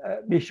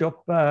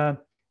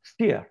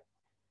Steer,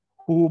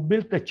 who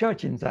built a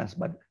church in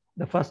Zanzibar,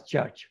 the first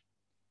church,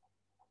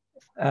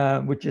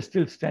 which is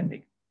still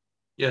standing.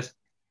 Yes.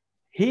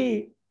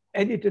 He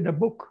edited a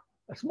book,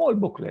 a small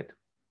booklet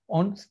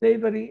on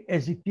slavery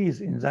as it is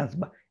in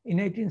Zanzibar in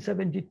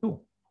 1872.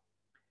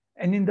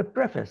 And in the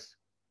preface,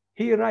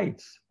 he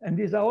writes, and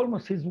these are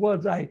almost his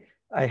words, I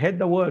had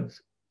the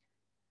words.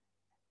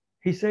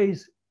 He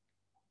says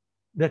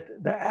that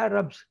the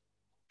Arabs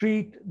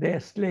treat their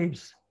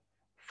slaves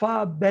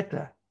far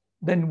better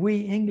than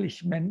we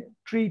Englishmen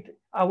treat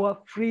our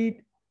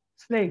freed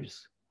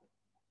slaves.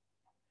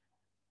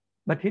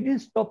 But he didn't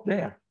stop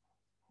there.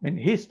 I mean,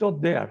 he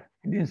stopped there.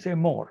 He didn't say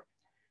more.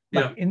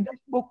 But in that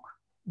book,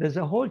 there's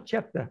a whole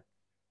chapter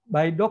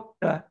by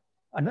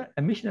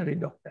a missionary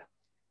doctor,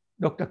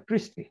 Dr.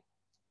 Christie,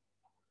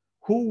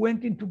 who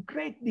went into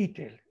great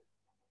detail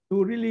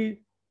to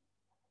really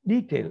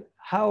detail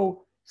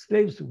how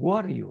slaves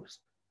were used,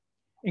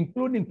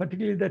 including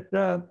particularly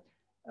that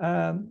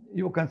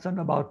you were concerned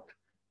about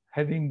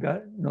having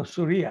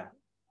Surya,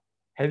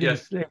 having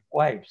slave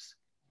wives.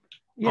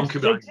 Yes,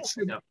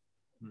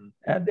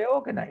 they're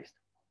organized.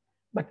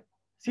 But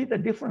see, the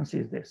difference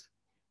is this,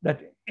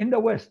 that in the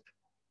West,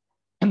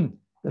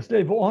 the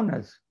slave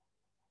owners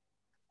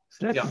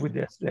slept with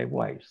their slave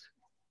wives.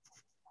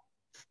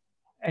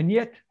 And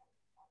yet,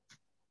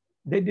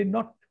 they did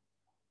not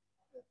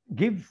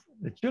give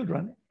the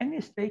children any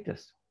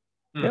status.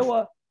 They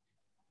were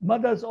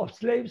mothers of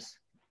slaves.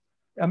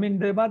 I mean,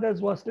 the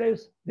mothers were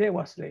slaves, they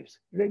were slaves,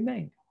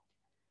 remained.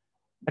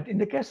 But in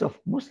the case of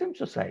Muslim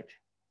society,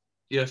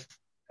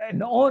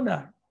 an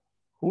owner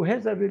who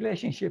has a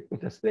relationship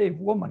with a slave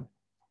woman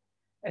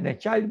and a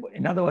child,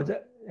 in other words,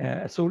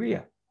 a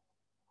Surya,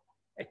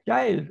 a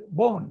child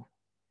born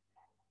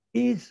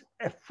is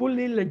a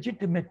fully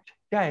legitimate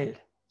child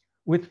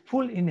with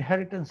full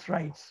inheritance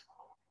rights,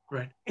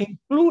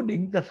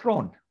 including the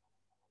throne.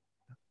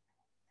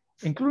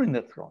 Including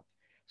the throne.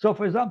 So,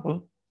 for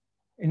example,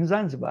 in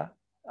Zanzibar,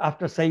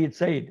 after Sayyid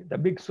Said, the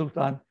big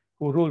sultan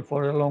who ruled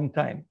for a long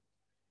time,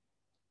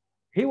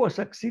 he was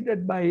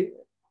succeeded by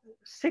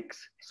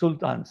 6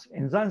 sultans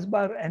in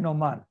Zanzibar and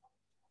Oman,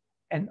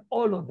 and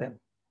all of them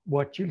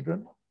were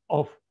children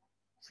of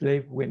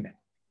slave women.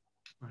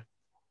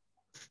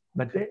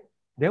 But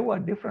they were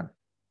different.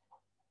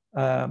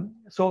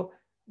 So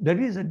there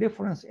is a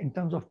difference in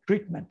terms of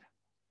treatment.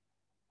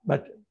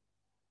 But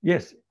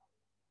yes,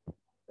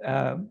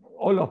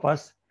 all of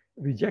us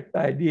reject the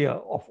idea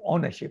of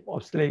ownership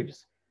of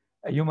slaves,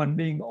 a human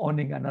being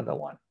owning another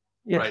one.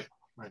 Yes.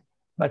 Right.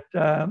 But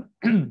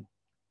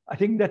I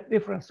think that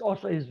difference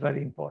also is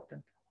very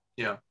important.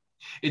 Yeah.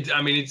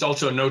 I mean, it's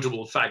also a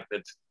notable fact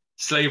that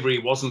slavery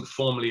wasn't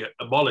formally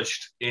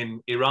abolished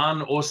in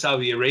Iran or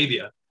Saudi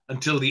Arabia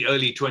until the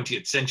early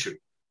 20th century,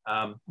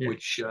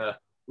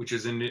 which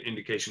is an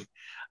indication.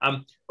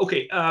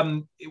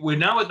 We're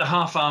now at the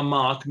half-hour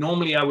mark.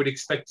 Normally, I would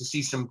expect to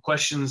see some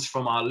questions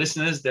from our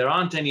listeners. There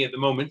aren't any at the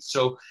moment,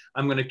 so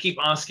I'm going to keep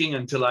asking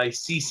until I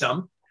see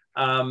some.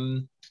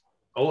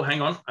 Oh,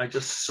 hang on. I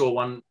just saw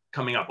one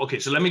coming up. Okay,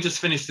 so let me just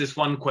finish this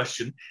one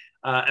question,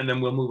 and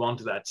then we'll move on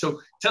to that. So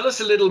tell us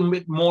a little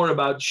bit more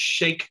about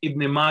Sheikh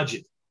Ibn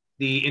Majid,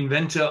 the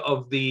inventor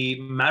of the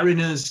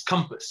mariner's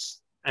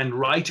compass and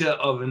writer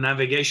of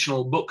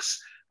navigational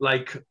books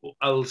like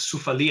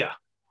Al-Sufaliyah.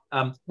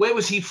 Where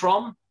was he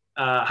from?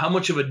 How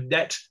much of a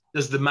debt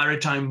does the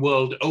maritime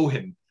world owe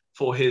him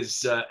for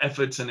his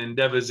efforts and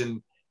endeavors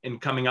in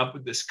coming up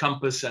with this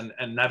compass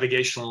and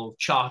navigational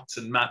charts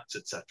and maps,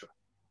 etc.?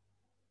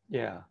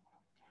 Yeah.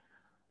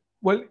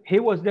 Well, he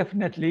was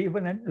definitely,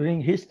 even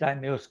during his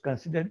time, he was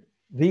considered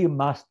the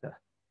master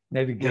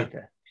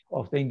navigator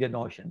of the Indian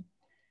Ocean.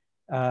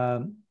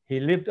 He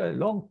lived a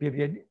long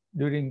period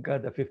during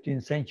the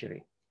 15th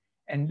century.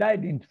 and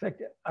died, in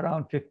fact,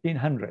 around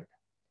 1500.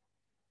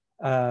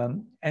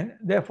 And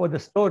therefore, the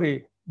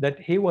story that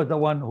he was the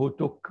one who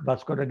took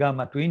Vasco da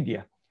Gama to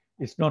India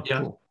is not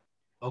true.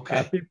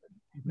 Okay.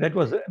 That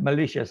was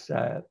malicious.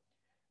 The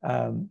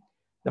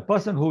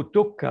person who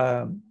took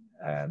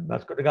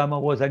Vasco da Gama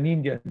was an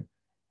Indian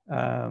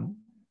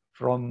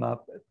from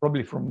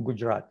probably from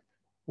Gujarat,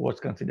 who was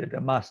considered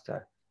a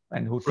master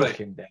and who took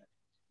him there.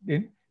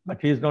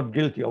 But he is not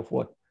guilty of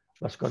what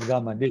Vasco da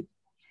Gama did.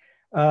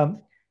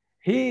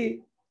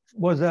 He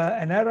was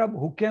an Arab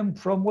who came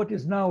from what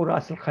is now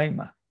Ras Al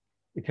Khaimah.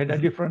 It had a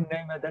different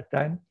name at that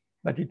time,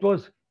 but it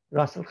was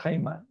Ras Al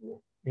Khaimah,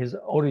 his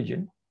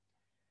origin.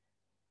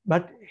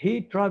 But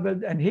he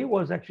traveled, and he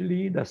was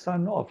actually the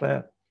son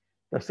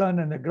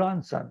and the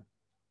grandson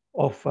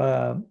of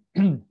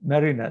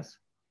mariners.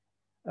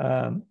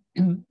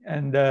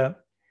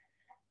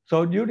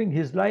 So during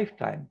his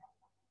lifetime,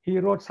 he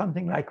wrote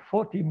something like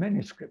 40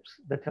 manuscripts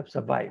that have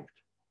survived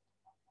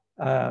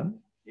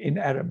in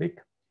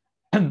Arabic,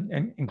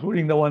 and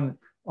including the one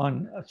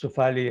on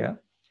Sophia,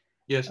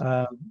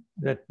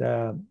 that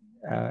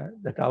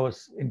I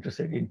was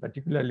interested in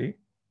particularly.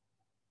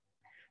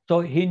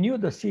 So he knew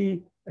the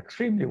sea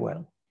extremely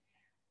well.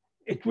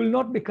 It will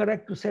not be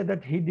correct to say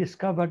that he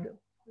discovered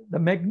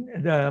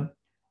the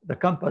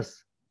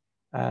compass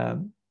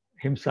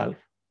himself,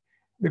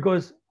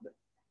 because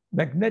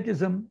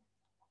magnetism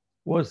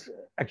was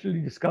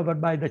actually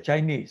discovered by the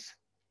Chinese,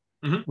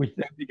 which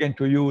they began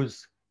to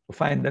use to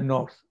find the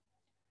north.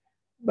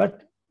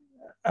 But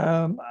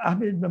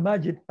Ahmed bin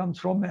Majid comes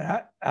from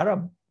an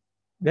Arab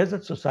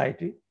desert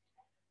society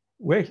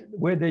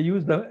where they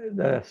use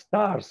the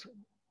stars.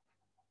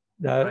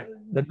 The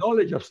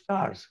knowledge of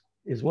stars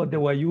is what they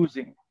were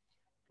using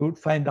to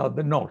find out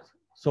the north.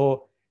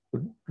 So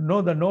to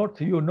know the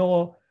north, you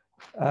know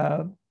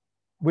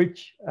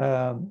which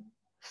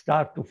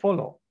star to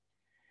follow.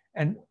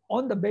 And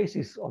on the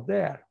basis of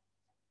that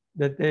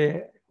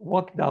they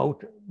worked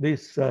out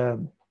this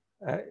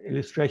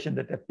illustration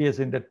that appears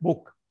in that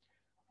book,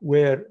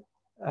 where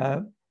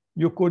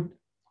you could,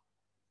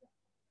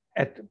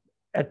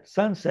 at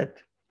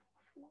sunset,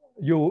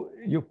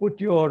 you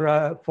put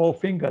your 4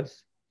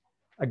 fingers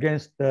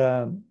against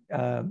the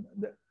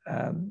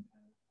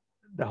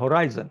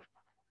horizon.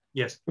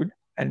 Yes.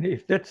 And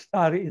if that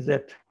star is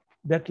at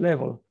that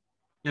level,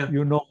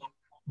 you know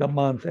the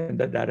month and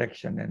the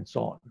direction and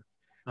so on.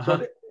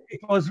 So it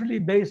was really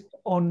based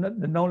on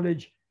the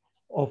knowledge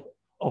of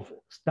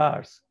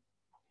stars.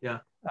 Yeah.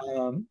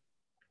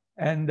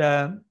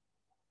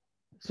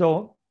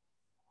 So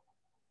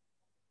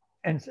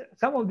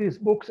some of these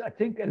books, I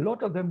think a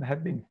lot of them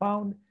have been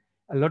found,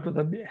 a lot of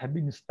them have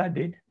been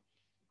studied,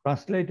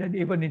 translated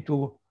even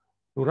into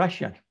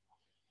Russian.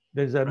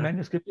 There's a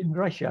manuscript in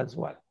Russia as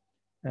well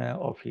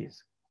of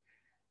his.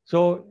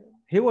 So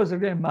he was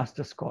really a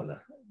master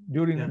scholar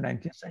during the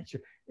 19th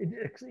century.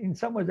 It in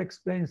some ways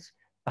explains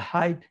the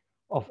height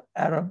of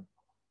Arab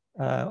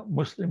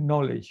Muslim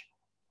knowledge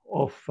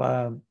of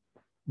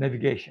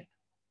navigation.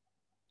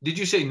 Did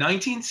you say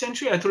 19th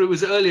century? I thought it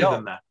was earlier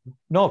than that.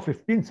 No,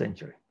 15th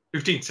century.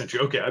 15th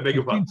century. Okay, I beg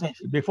your pardon. 15th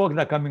century, before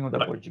the coming of the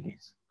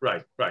Portuguese.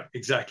 Right,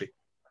 exactly.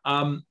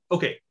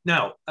 Okay,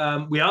 now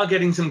we are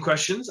getting some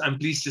questions, I'm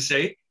pleased to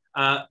say.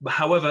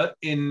 However,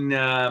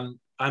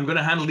 I'm going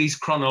to handle these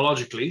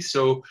chronologically.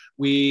 So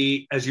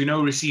we, as you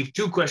know, received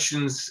 2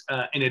 questions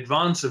in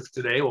advance of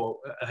today, or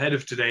ahead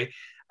of today.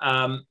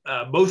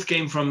 Both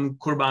came from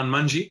Kurban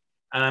Manji.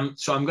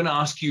 So I'm going to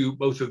ask you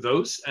both of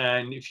those,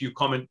 and if you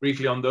comment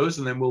briefly on those,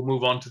 and then we'll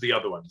move on to the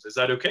other ones. Is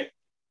that okay?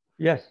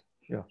 Yes,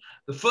 sure.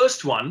 The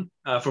first one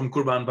from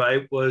Kurban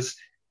Bhai was,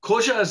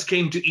 Khojas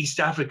came to East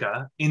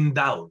Africa in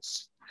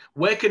dhows.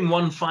 Where can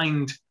one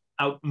find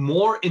out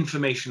more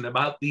information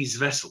about these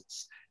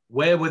vessels?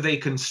 Where were they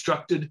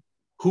constructed?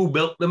 Who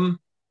built them?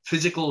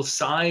 Physical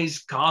size,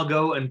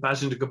 cargo, and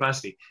passenger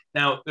capacity.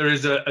 Now, there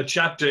is a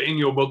chapter in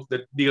your book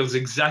that deals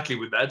exactly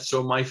with that.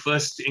 So my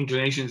first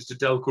inclination is to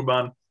tell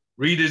Kurban,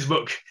 read his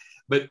book,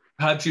 but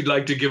perhaps you'd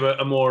like to give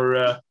a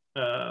more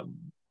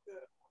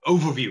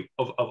overview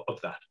of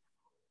that.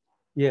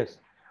 Yes.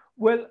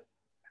 Well,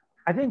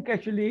 I think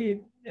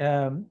actually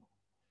a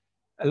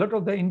lot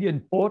of the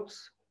Indian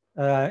ports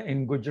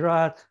in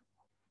Gujarat,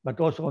 but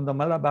also on the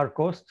Malabar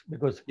coast,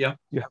 because you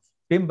have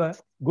timber,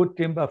 good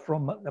timber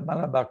from the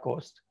Malabar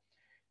coast.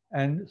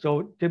 And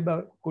so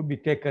timber could be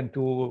taken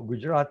to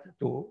Gujarat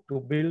to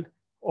build,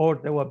 or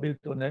they were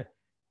built on a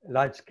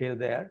large scale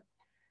there.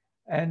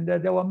 And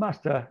there were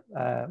master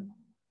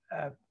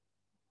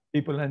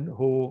people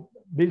who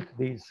built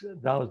these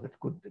dhows that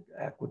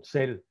could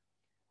sail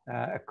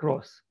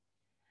across.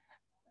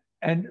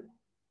 And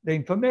the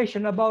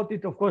information about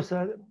it, of course,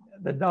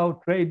 the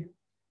dhow trade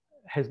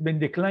has been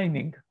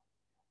declining.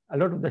 A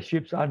lot of the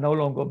ships are no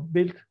longer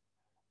built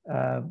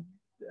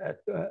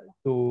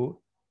to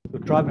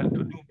travel,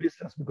 to do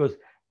business, because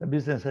the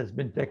business has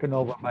been taken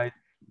over by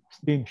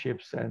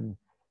steamships and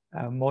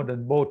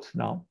modern boats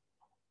now.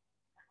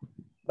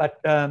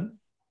 But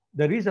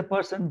there is a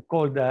person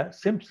called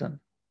Simpson,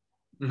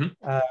 who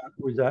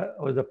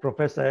was a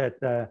professor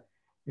at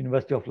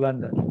University of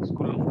London,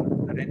 School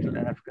of Oriental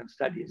and African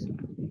Studies.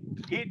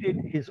 He did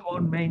his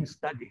own main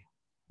study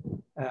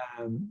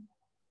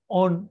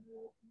on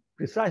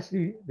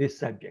precisely this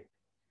subject.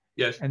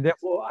 Yes. And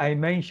therefore, I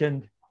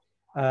mentioned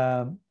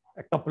a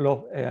couple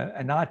of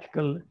an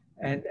article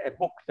and a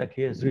book that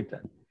he has written.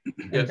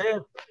 Yes.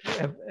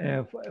 And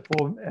there,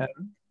 for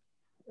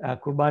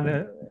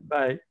Kurban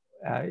Bhai,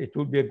 it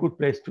would be a good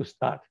place to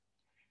start.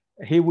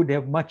 He would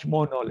have much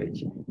more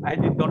knowledge. I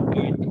did not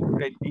go into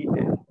great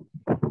detail.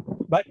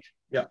 But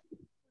yeah,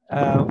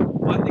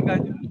 one thing I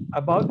know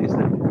about this,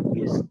 that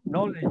his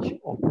knowledge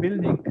of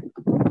building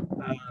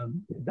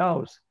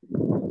dhows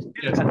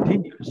still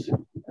continues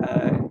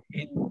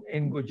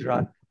in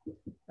Gujarat,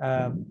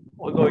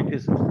 although it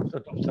is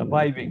sort of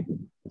surviving.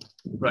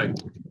 Right.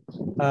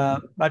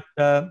 But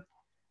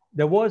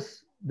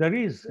there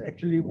is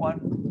actually one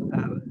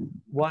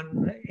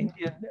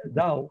Indian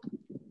dhow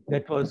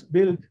that was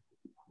built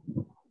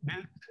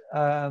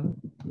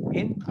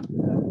in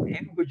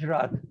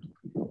Gujarat.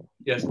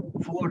 Yes.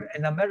 For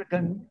an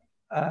American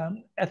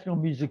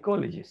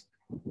ethnomusicologist,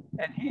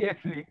 and he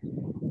actually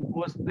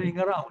was playing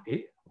around.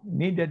 He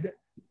needed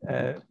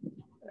a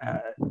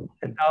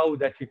dhow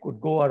that he could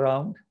go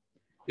around.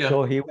 Yeah.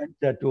 So he went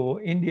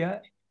to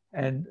India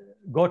and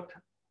got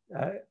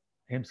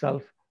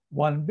himself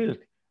one built,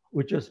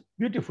 which was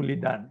beautifully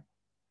done.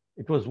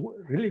 It was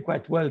really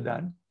quite well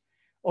done.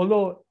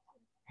 Although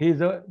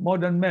he's a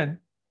modern man,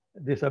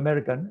 this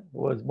American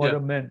was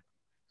modern man.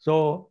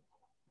 So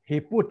he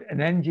put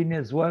an engine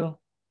as well.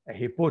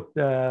 He put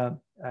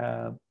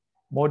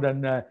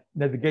modern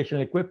navigation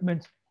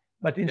equipment,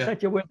 but in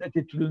such a way that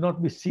it will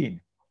not be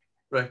seen.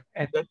 Right.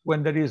 And that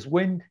when there is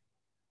wind,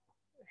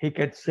 he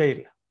can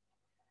sail.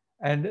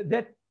 And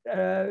that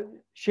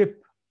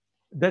ship,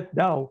 that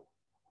dhow,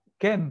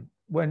 came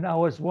when I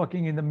was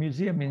working in the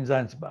museum in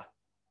Zanzibar.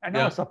 And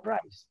I was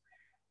surprised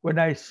when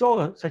I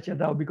saw such a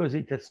dhow, because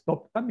it has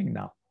stopped coming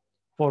now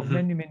for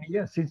many, many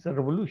years since the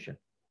revolution.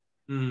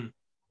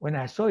 When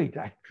I saw it,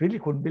 I really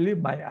couldn't believe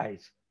my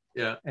eyes.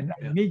 Yeah. And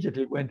I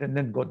immediately went and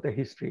then got the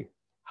history,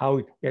 how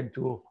it came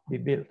to be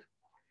built.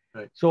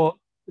 Right. So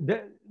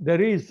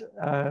there is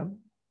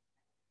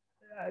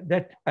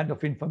that kind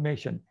of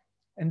information.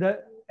 And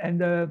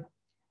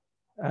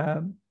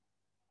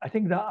I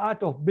think the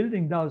art of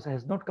building dhows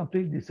has not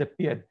completely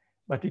disappeared,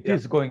 but it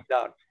is going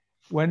down.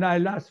 When I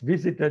last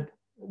visited,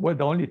 well,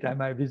 the only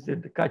time I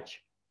visited the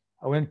Kutch,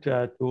 I went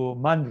to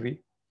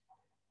Mandvi,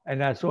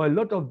 and I saw a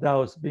lot of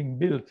dhows being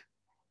built,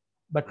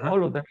 but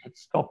all of them had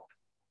stopped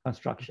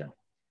construction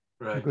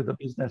because the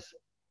business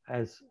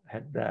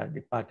had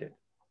departed.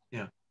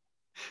 Yeah.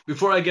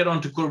 Before I get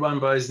on to Kurban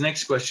Bhai's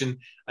next question,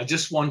 I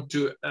just want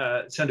to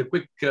send a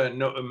quick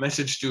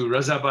message to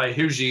Raza Bhai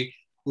Hirji,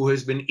 who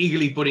has been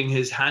eagerly putting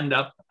his hand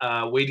up,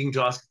 waiting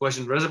to ask a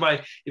question. Raza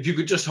Bhai, if you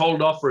could just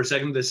hold off for a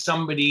second, there's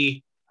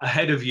somebody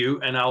ahead of you,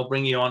 and I'll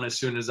bring you on as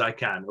soon as I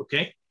can,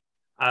 okay?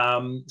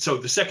 So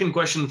the second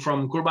question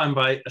from Kurban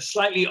Bhai,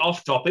 slightly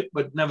off topic,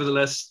 but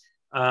nevertheless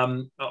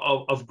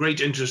of great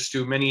interest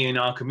to many in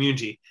our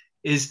community,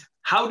 is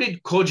how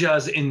did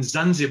Khojas in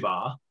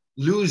Zanzibar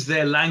lose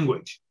their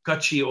language,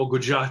 Kutchi or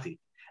Gujarati,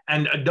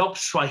 and adopt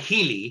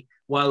Swahili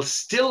while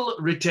still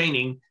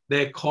retaining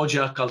their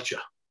Khoja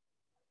culture?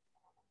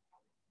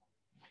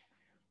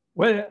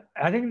 Well,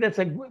 I think that's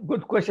a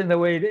good question, the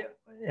way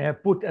they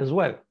put as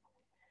well.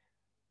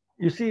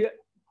 You see,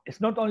 it's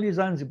not only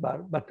Zanzibar,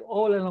 but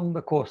all along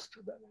the coast.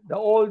 The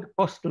old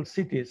coastal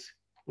cities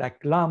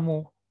like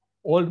Lamu,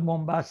 Old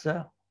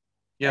Mombasa,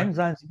 and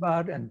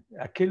Zanzibar, and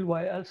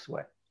Kilwa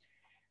elsewhere.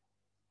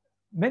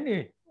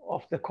 Many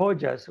of the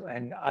Khojas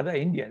and other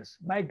Indians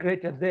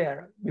migrated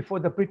there before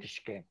the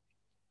British came.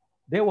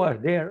 They were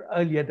there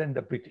earlier than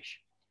the British.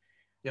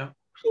 Yeah.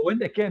 So when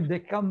they came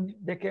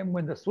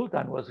when the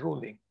Sultan was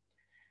ruling.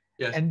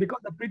 Yes. And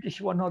because the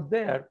British were not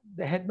there,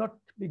 they had not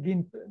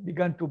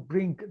begun to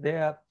bring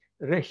their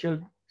racial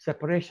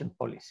separation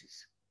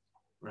policies.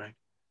 Right.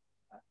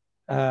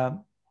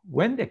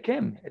 When they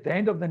came at the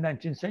end of the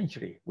 19th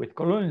century with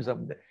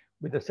colonialism,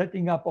 with the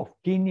setting up of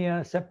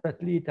Kenya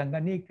separately,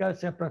 Tanganyika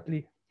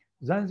separately,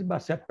 Zanzibar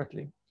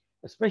separately,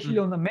 especially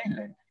on the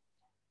mainland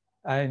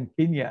and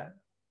Kenya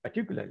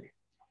particularly,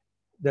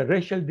 the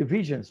racial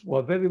divisions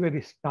were very,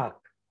 very stark,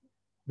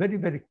 very,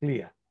 very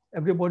clear.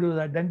 Everybody was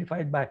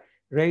identified by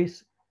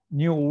race,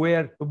 knew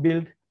where to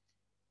build,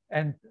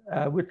 and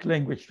which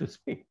language to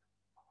speak.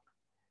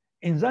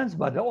 In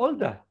Zanzibar, the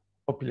older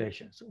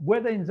populations,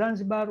 whether in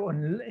Zanzibar or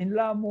in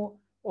Lamu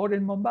or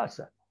in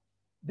Mombasa,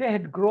 they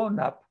had grown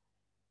up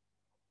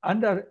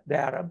under the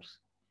Arabs,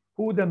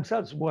 who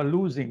themselves were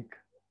losing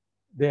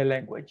their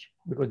language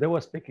because they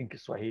were speaking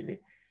Kiswahili.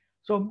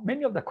 So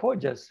many of the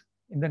Khojas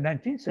in the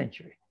 19th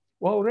century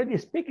were already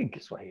speaking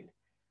Kiswahili,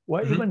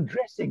 were even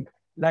dressing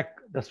like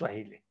the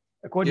Swahili,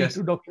 according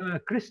to Dr.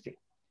 Christie.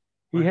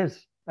 He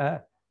has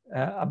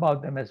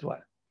about them as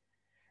well.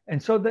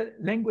 And so the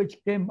language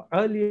came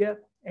earlier,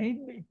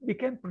 and it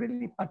became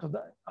really part of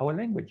our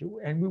language,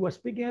 and we were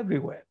speaking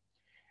everywhere.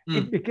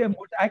 It became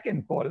what I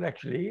can call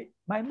actually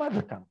my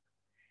mother tongue.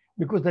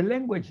 because the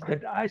language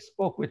that I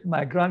spoke with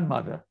my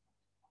grandmother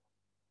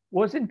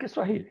was in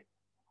Kiswahili.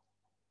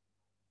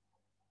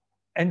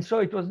 And so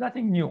it was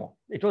nothing new.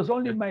 It was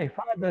only my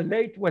father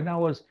late, when I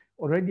was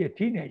already a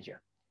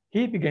teenager,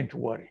 he began to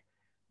worry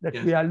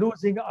that we are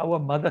losing our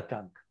mother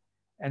tongue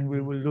and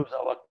we will lose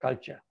our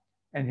culture.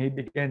 And he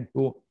began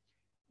to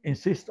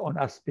insist on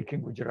us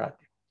speaking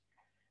Gujarati.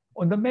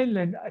 On the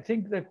mainland, I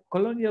think the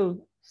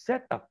colonial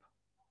setup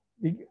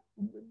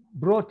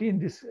brought in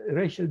this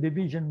racial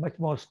division much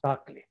more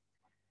starkly.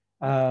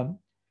 And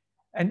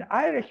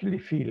I actually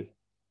feel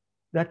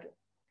that,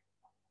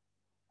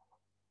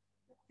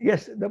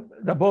 yes,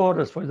 the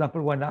Boers, for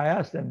example, when I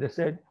asked them, they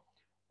said,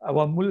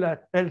 our mullah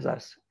tells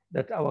us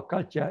that our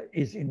culture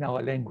is in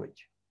our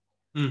language.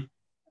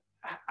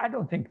 I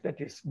don't think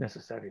that is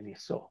necessarily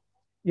so.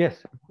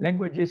 Yes,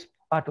 language is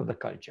part of the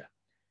culture.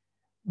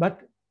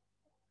 But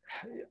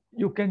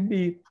you can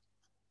be,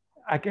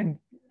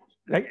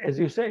 like as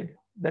you said,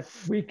 that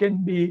we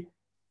can be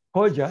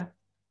Khoja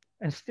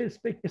and still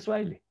speak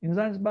Kiswahili. In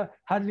Zanzibar,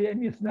 hardly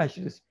any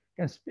nationalists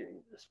can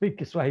speak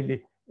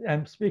Kiswahili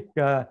and speak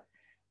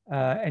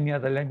any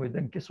other language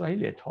than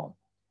Kiswahili at home.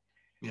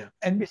 Yeah.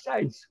 And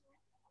besides,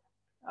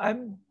 I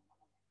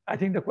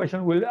think the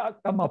question will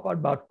come up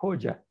about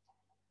Khoja.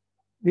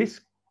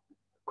 This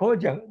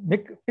Khoja,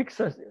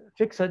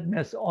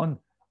 fixedness on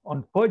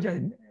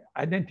Khoja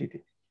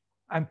identity,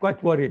 I'm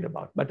quite worried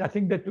about, but I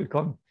think that will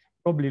come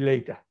probably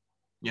later.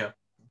 Yeah.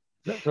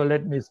 So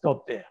let me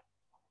stop there.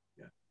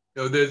 Yeah.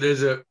 No,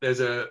 there's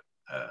a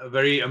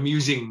very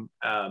amusing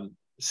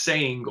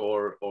saying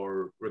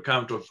or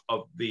recount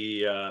of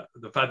the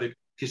fact that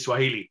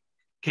Kiswahili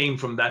came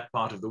from that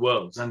part of the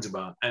world,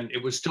 Zanzibar, and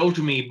it was told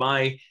to me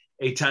by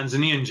a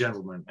Tanzanian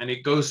gentleman, and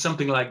it goes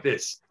something like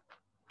this: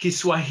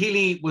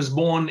 Kiswahili was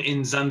born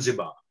in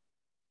Zanzibar.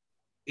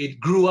 It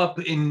grew up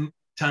in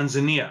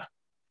Tanzania.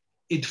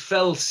 It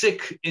fell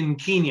sick in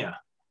Kenya.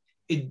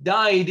 It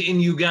died in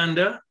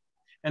Uganda,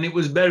 and it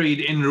was buried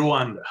in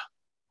Rwanda.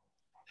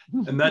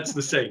 And that's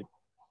the same.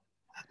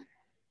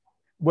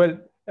 Well,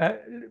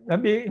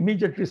 maybe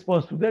immediate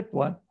response to that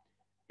one.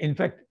 In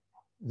fact,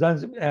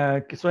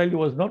 Kiswahili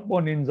was not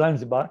born in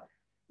Zanzibar.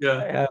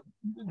 Yeah.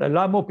 The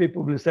Lamo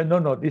people will say,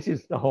 no, this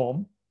is the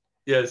home.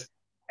 Yes.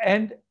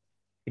 And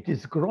it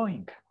is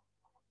growing.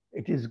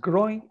 It is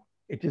growing.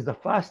 It is the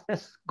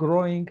fastest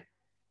growing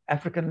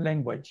African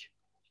language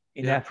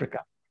in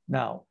Africa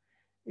now.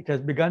 It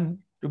has begun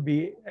to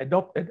be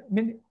adopted. I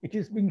mean, it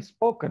is being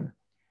spoken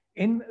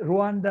in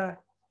Rwanda,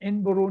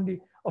 in Burundi.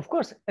 Of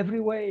course,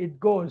 everywhere it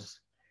goes,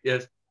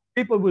 yes,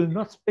 people will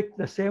not speak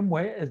the same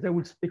way as they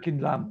will speak in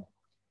Lamu.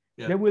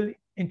 Yeah. They will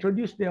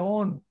introduce their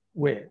own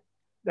way.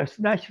 The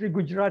Snashri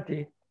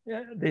Gujarati,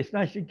 the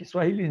Snashri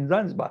Kiswahili in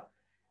Zanzibar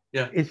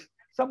is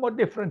somewhat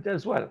different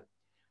as well.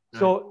 Right.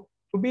 So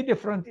to be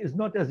different is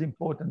not as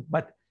important,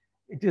 but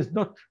it is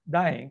not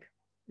dying,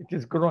 it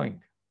is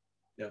growing.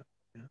 Yeah,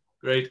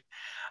 great.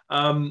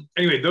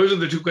 Anyway, those are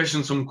the two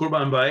questions from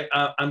Kurban Bhai.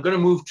 I'm going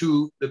to move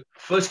to the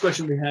first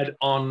question we had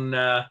on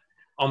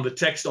the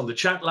text on the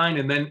chat line,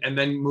 and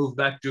then move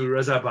back to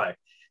Raza Bhai.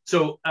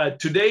 So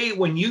today,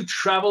 when you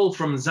travel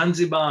from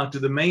Zanzibar to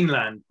the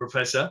mainland,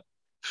 Professor,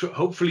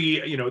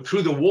 hopefully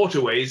through the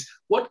waterways,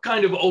 what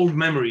kind of old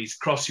memories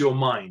cross your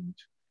mind?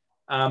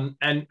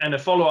 And a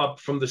follow-up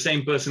from the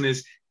same person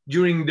is,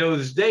 during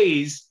those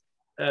days,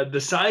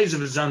 the size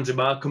of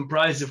Zanzibar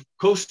comprised of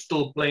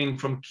coastal plain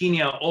from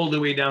Kenya all the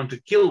way down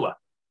to Kilwa,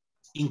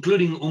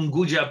 including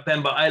Unguja,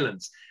 Pemba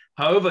Islands.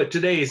 However,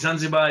 today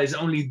Zanzibar is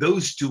only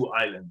those two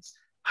islands.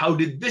 How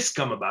did this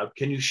come about?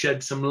 Can you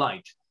shed some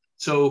light?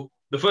 So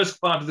the first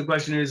part of the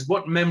question is,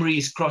 what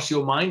memories cross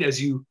your mind as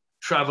you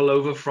travel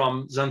over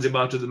from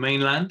Zanzibar to the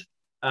mainland?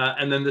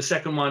 And then the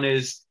second one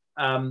is,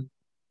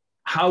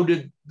 how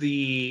did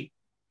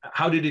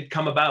it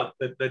come about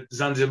that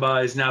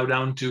Zanzibar is now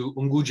down to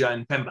Unguja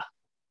and Pemba?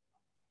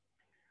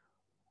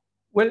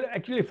 Well,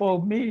 actually,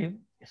 for me,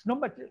 it's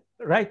not much.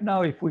 Right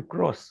now, if we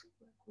cross,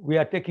 we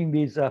are taking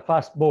these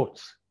fast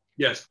boats.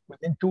 Yes.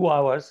 Within 2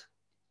 hours,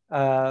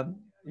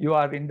 you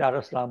are in Dar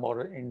es Salaam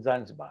or in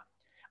Zanzibar.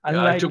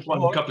 I took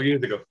one a couple of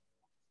years ago.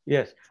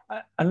 Yes.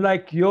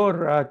 Unlike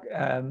your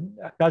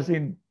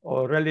cousin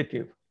or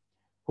relative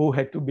who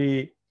had to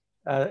be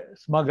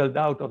smuggled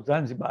out of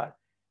Zanzibar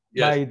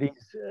by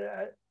these,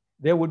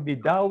 there would be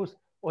dhows,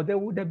 or there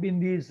would have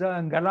been these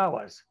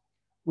ngalawas,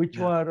 which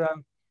were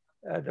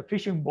the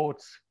fishing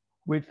boats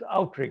with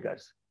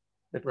outriggers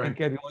that can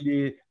carry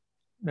only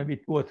maybe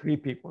 2 or 3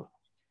 people.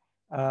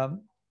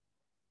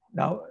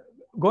 Now,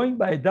 going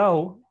by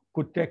dhow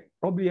could take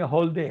probably a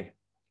whole day,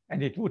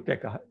 and it would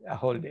take a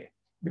whole day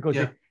because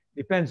it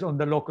depends on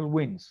the local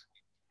winds.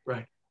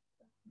 Right.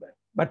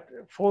 But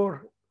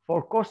for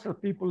coastal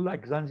people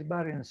like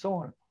Zanzibar and so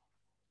on,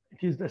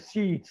 it is the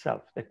sea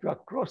itself, that you are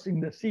crossing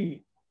the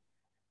sea.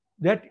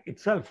 That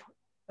itself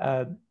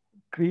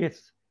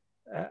creates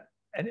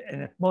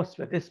an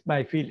atmosphere. This is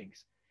my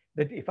feelings,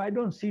 that if I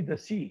don't see the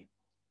sea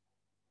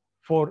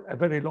for a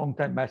very long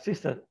time, my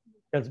sister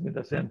tells me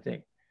the same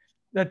thing,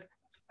 that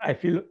I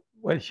feel,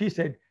 well, she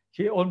said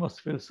she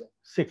almost feels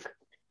sick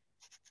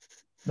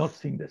not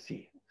seeing the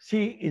sea.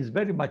 Sea is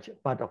very much a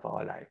part of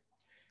our life.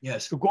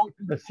 Yes. To go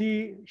to the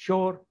sea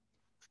shore,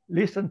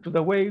 listen to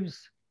the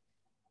waves,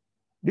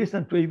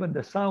 listen to even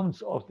the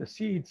sounds of the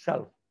sea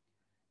itself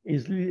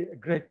is really a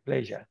great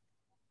pleasure.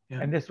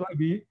 Yeah. And that's why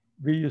we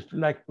used to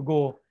like to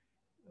go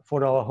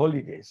for our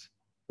holidays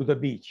to the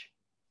beach.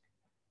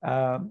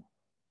 Now,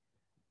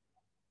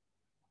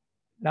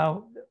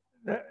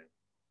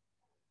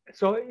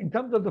 so in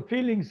terms of the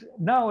feelings,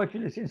 now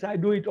actually, since I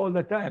do it all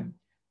the time,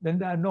 then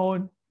there are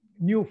no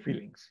new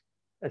feelings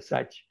as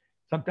such.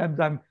 Sometimes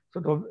I'm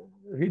sort of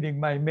reading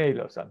my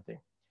mail or something.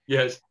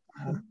 Yes.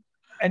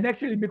 And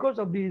actually, because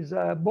of these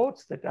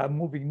boats that are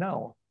moving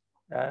now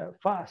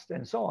fast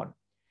and so on,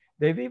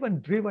 they've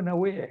even driven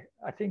away,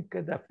 I think,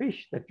 the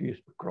fish that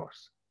used to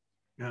cross.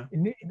 Yeah.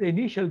 In the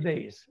initial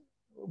days,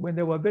 when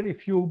there were very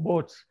few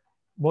boats,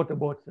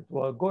 motorboats that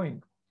were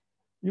going,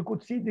 you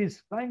could see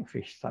these flying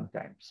fish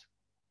sometimes.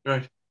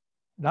 Right.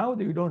 Now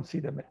you don't see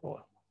them at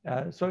all.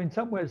 So in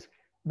some ways,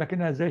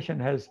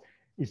 mechanization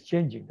is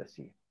changing the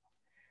sea.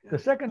 Yeah. The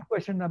second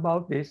question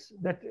about this,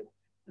 that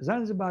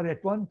Zanzibar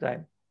at one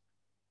time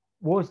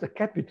was the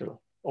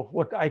capital of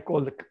what I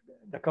call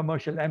the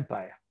commercial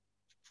empire,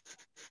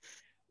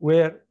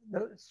 where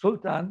the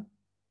Sultan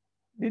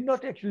did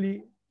not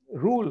actually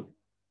rule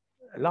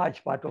a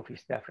large part of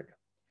East Africa,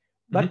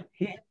 but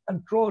he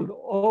controlled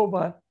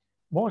over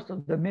most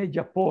of the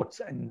major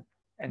ports and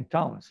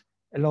towns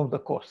along the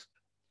coast,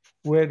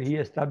 where he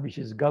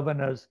establishes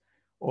governors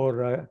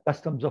or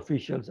customs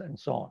officials and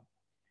so on.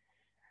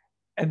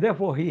 And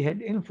therefore, he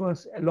had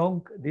influence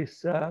along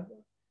this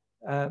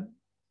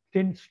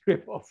thin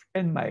strip of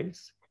 10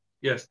 miles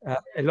yes.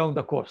 Along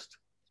the coast.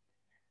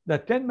 The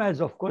 10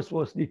 miles, of course,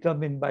 was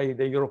determined by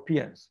the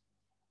Europeans.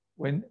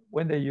 When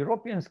the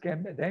Europeans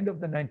came at the end of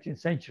the 19th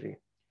century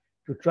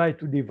to try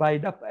to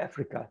divide up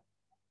Africa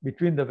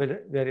between the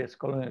various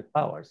colonial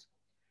powers,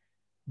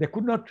 they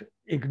could not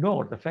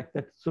ignore the fact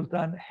that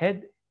Sultan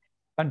had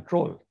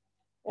control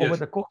over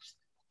the coast.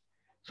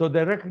 So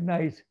they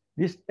recognized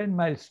this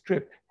 10-mile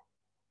strip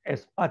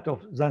as part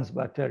of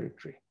Zanzibar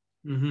territory.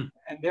 And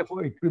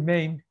therefore it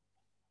remained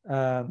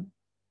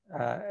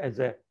as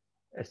a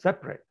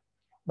separate,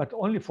 but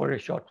only for a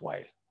short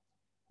while.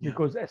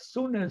 Because as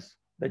soon as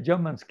the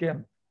Germans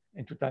came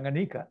into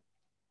Tanganyika,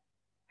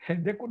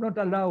 they could not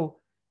allow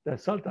the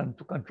Sultan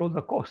to control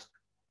the coast.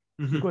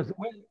 Because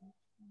well,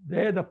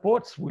 there the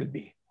ports will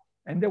be,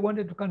 and they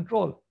wanted to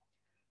control.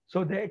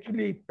 So they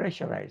actually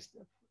pressurized,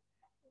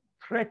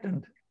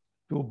 threatened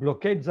to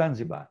blockade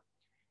Zanzibar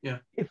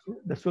if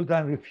the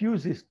Sultan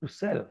refuses to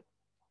sell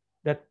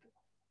that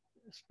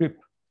strip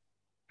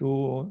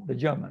to the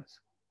Germans.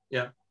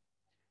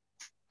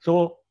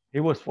 So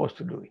he was forced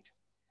to do it.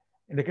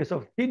 In the case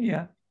of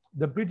Kenya,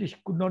 the British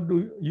could not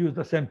use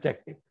the same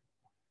tactic.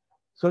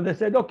 So they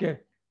said, okay,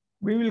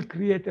 we will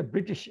create a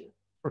British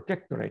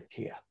protectorate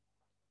here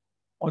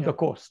on the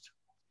coast,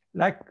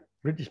 like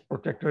British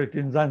protectorate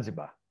in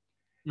Zanzibar.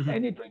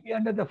 And it will be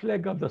under the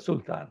flag of the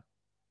Sultan.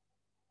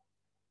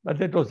 But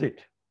that was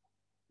it.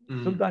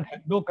 Sultan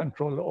had no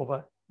control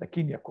over the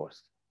Kenya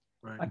coast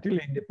until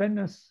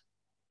independence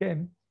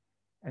came.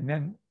 And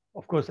then,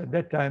 of course, at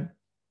that time,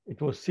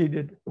 it was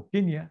ceded to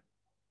Kenya.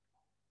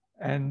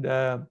 And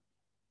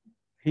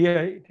here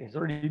it has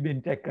already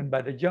been taken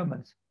by the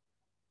Germans.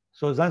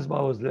 So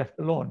Zanzibar was left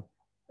alone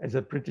as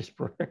a British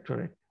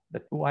protectorate,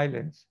 the two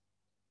islands.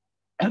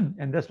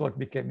 And that's what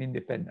became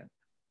independent.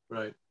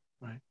 Right.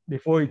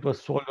 Before it was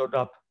swallowed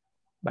up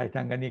by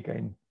Tanganyika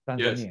in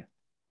Tanzania. Yes.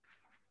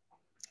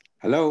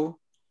 Hello.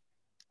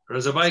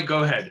 Razabai,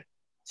 go ahead.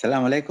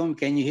 Salam alaikum.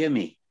 Can you hear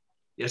me?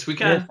 Yes, we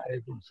can.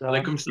 Yes,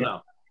 alaikum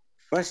salam.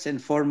 First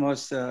and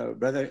foremost,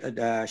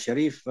 Brother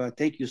Sharif,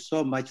 thank you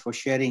so much for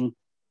sharing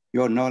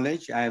your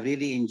knowledge. I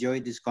really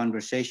enjoyed this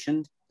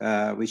conversation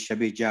with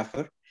Shabir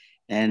Jaffer,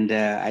 and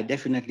I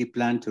definitely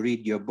plan to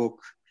read your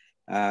book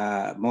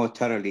more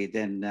thoroughly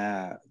than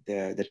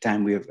the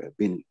time we have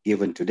been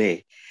given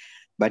today.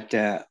 But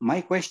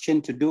my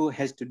question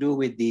has to do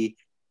with the,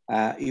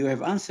 you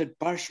have answered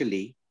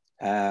partially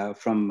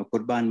from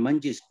Qurban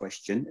Manji's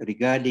question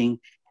regarding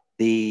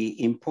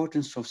the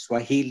importance of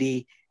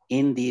Swahili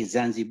in the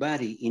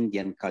Zanzibari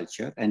Indian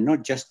culture, and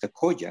not just the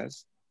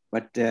Khojas,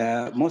 but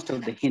most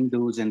of the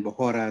Hindus and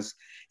Bohoras.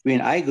 I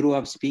mean, I grew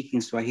up speaking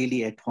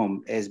Swahili at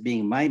home as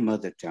being my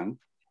mother tongue.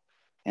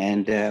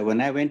 And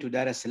when I went to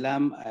Dar es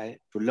Salaam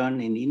to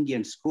learn in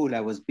Indian school,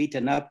 I was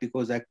beaten up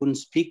because I couldn't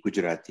speak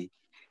Gujarati.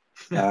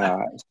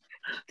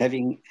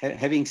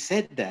 Having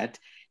said that,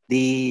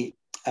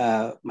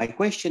 my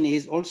question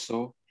is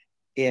also,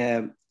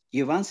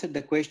 you've answered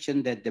the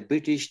question that the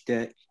British,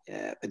 the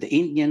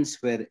Indians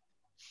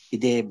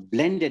they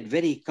blended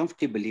very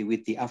comfortably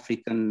with the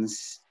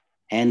Africans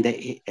and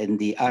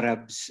the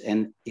Arabs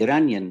and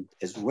Iranian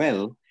as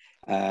well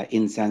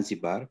in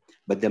Zanzibar,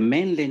 but the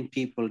mainland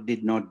people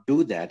did not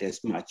do that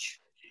as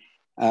much.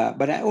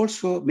 But I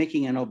also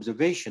making an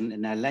observation,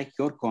 and I like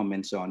your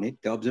comments on it.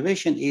 The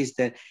observation is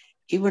that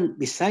even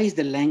besides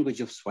the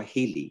language of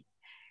Swahili,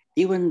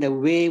 even the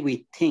way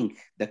we think,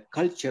 the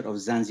culture of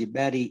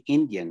Zanzibari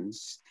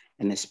Indians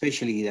and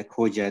especially the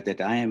Khoja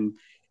that I am,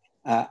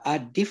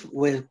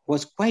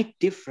 was quite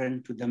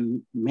different to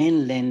the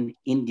mainland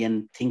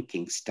Indian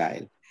thinking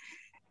style.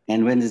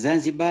 And when the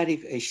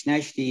Zanzibari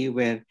nationally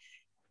were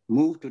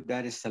moved to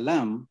Dar es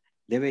Salaam,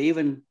 they were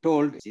even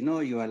told, you know,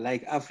 you are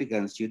like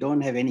Africans, you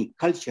don't have any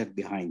culture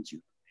behind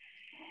you.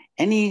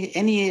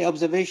 Any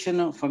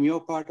observation from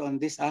your part on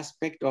this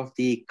aspect of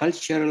the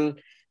cultural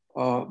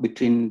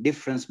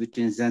difference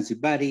between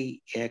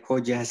Zanzibari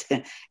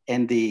Khojas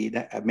and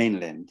the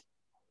mainland?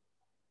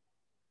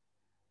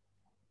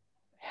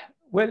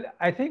 Well,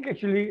 I think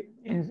actually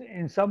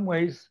in some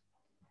ways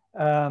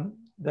the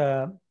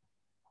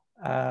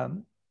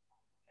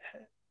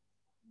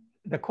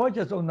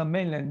Khojas on the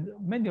mainland,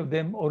 many of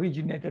them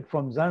originated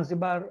from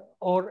Zanzibar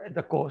or at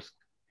the coast.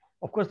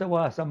 Of course, there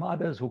were some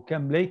others who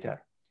came later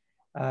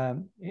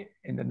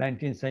in the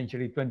 19th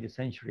century, 20th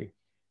century,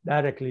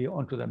 directly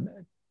onto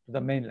the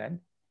mainland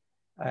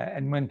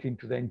and went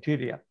into the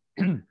interior.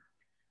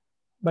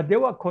 But they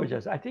were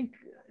Khojas. I think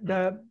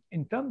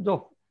in terms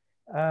of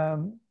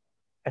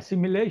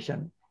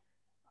assimilation,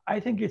 I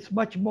think it's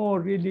much more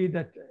really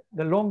that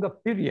the longer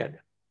period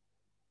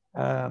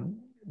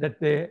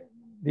that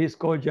these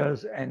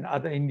Khojas and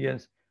other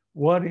Indians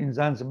were in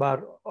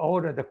Zanzibar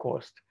or at the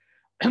coast.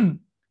 And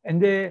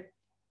they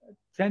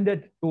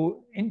tended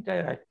to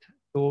interact,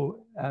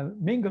 to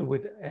mingle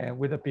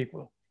with the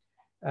people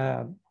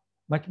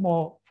much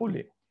more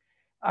fully.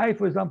 I,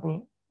 for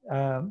example,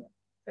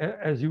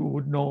 as you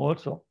would know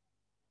also,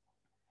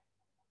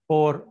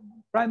 for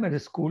primary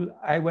school,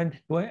 I went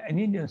to an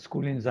Indian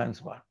school in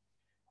Zanzibar.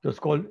 It was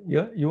called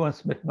Yuan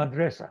Smith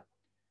Madrasa,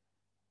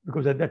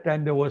 because at that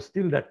time there was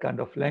still that kind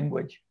of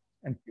language,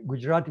 and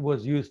Gujarati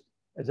was used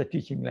as a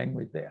teaching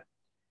language there.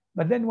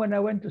 But then when I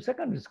went to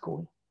secondary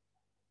school,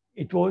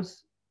 it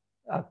was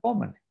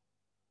common.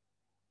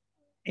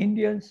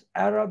 Indians,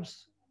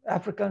 Arabs,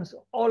 Africans,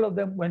 all of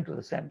them went to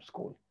the same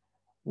school.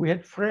 We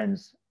had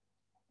friends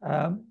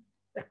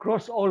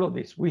across all of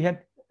this. We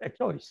had a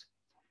choice.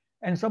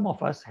 And some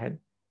of us had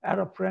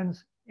Arab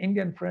friends,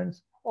 Indian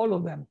friends, all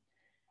of them.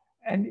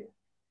 And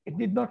it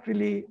did not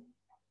really,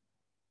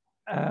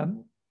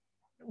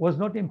 was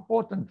not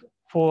important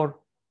for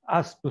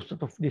us to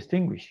sort of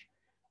distinguish.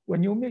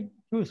 When you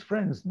choose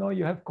friends, no,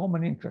 you have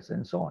common interests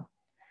and so on.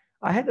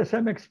 I had the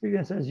same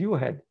experience as you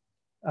had.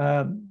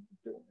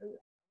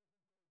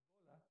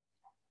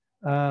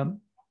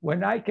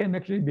 When I came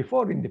actually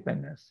before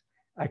independence,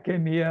 I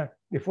came here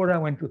before I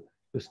went to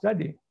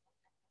study.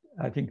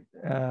 I think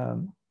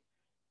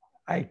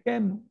I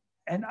came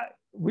and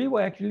we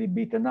were actually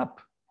beaten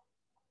up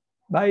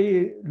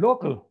by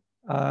local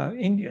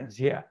Indians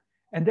here.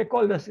 And they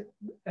called us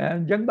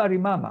Jangbari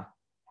Mama.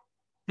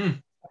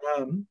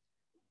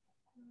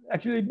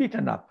 Actually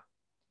beaten up.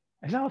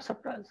 And I was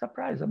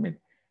surprised. I mean,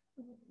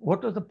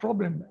 what was the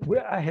problem?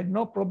 I had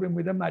no problem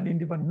with them. I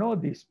didn't even know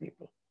these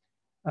people.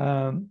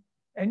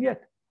 And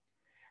yet,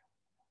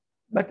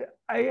 but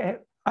I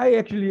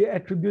actually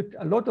attribute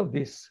a lot of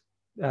this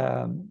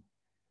to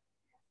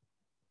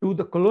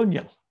the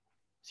colonial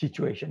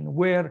situation,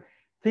 where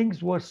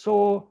things were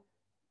so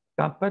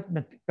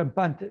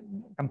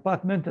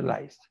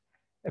compartmentalized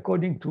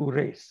according to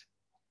race.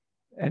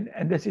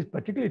 And this is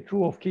particularly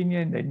true of Kenya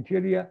in the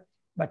interior,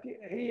 but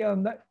here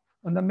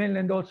on the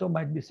mainland also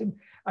might be similar.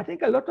 I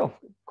think a lot of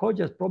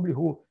Khojas probably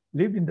who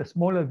lived in the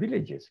smaller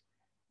villages,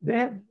 they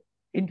have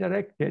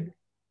interacted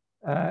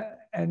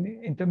and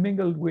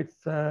intermingled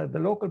with the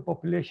local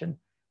population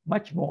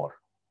much more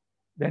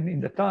than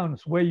in the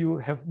towns, where you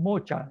have more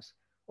chance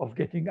of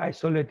getting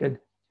isolated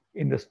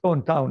in the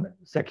Stone Town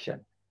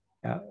section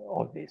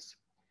of this.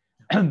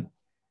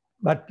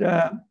 But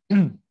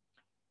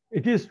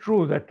it is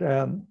true that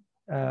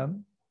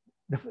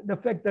the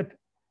fact that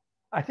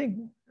I think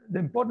the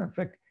important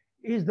fact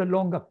is the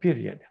longer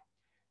period.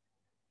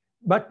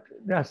 But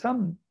there are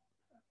some,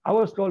 I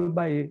was told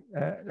by,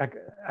 like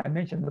I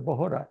mentioned, the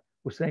Bohora,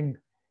 who's saying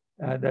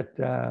that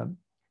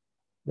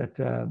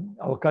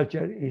our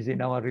culture is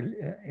in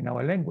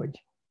our language,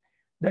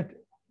 that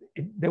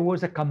there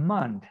was a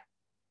command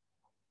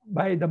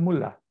by the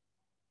mullah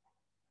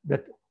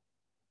that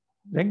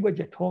language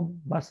at home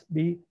must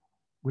be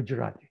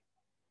Gujarati.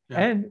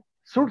 Yeah. And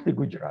Surti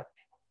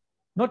Gujarati,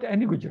 not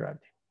any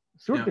Gujarati,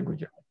 Surti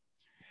Gujarati.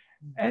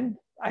 And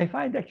I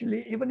find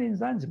actually even in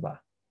Zanzibar,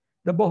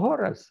 the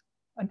Bohoras,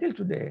 until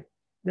today,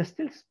 they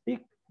still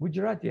speak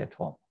Gujarati at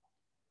home.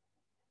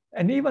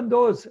 And even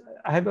those,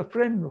 I have a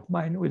friend of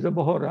mine who is a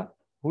Bohora,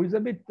 who is a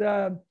bit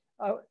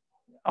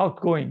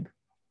outgoing.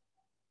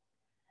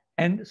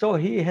 And so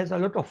he has a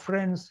lot of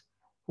friends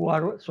who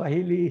are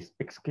Swahili,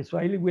 speaks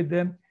Kiswahili with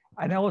them,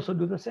 and I also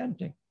do the same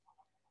thing.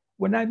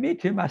 When I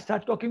meet him, I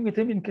start talking with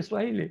him in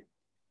Kiswahili.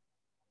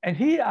 And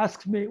he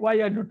asks me,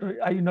 why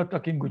are you not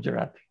talking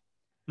Gujarati?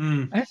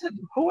 I said,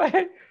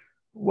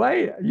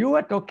 why you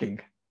are talking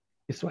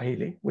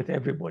Kiswahili with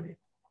everybody?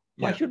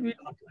 Why should we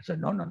not? I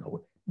said,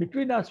 no.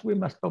 Between us, we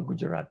must talk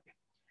Gujarati.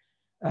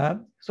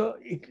 So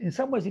in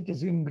some ways, it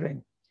is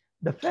ingrained.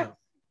 The fact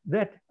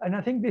that, and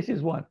I think this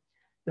is one,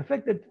 the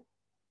fact that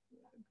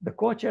the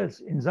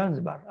cultures in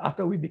Zanzibar,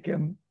 after we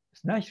became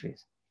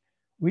snatcheries,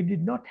 we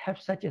did not have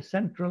such a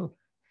central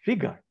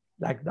figure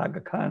like the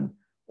Aga Khan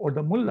or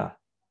the Mullah,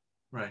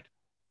 right,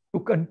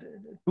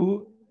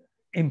 to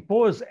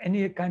impose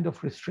any kind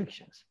of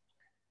restrictions.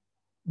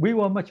 We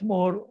were much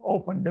more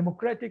open,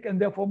 democratic, and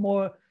therefore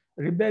more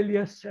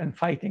rebellious and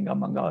fighting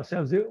among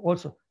ourselves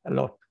also a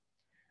lot.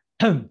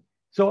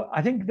 So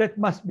I think that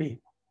must be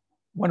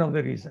one of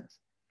the reasons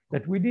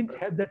that we didn't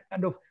have that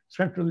kind of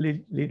central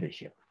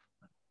leadership.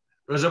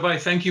 Razabai,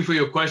 thank you for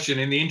your question.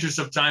 In the interest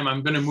of time,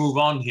 I'm going to move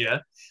on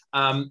here.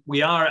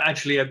 We are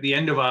actually at the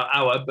end of our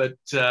hour, but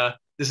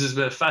this is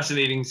a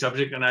fascinating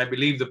subject, and I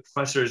believe the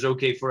professor is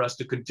okay for us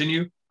to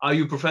continue. Are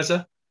you,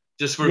 Professor?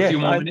 Just for a few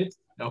more minutes?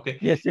 Okay.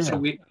 Yes, yeah.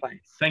 So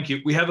thank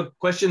you. We have a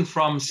question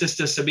from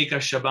Sister Sabika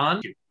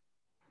Shaban.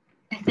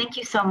 Thank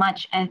you so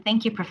much. And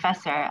thank you,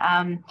 Professor.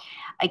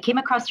 I came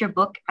across your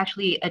book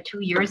actually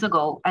 2 years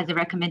ago as a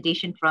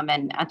recommendation from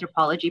an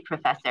anthropology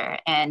professor.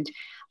 And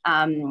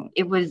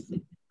it was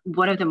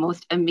one of the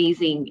most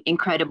amazing,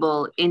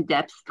 incredible,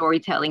 in-depth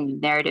storytelling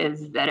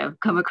narratives that I've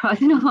come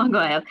across in a long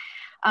while.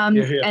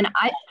 And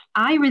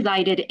I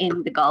resided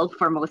in the Gulf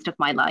for most of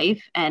my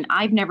life, and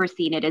I've never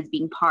seen it as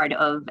being part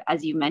of,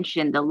 as you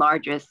mentioned, the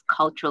largest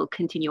cultural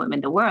continuum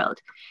in the world.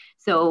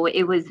 So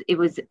it was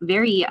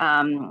very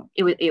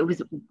it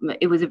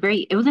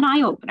was an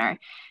eye opener.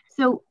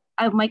 So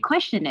my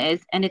question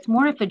is, and it's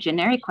more of a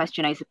generic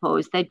question, I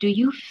suppose, that do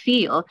you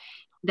feel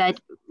that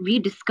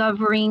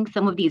rediscovering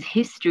some of these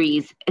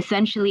histories,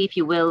 essentially, if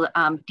you will,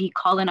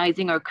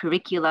 decolonizing our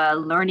curricula,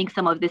 learning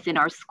some of this in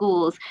our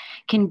schools,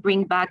 can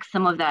bring back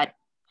some of that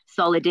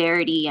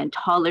solidarity and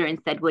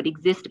tolerance that would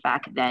exist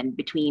back then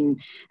between,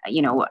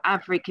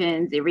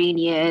 Africans,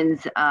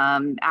 Iranians,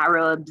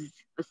 Arabs,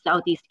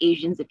 Southeast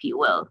Asians, if you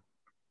will?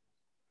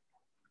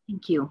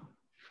 Thank you.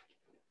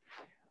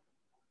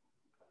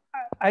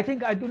 I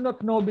think I do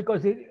not know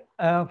because,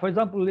 for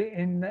example,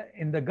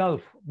 in the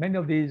Gulf, many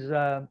of these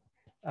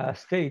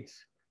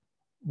states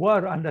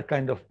were under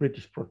kind of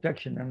British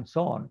protection and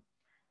so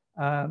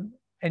on.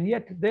 And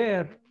yet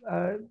there,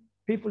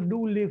 people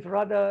do live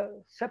rather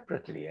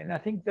separately. And I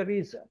think there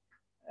is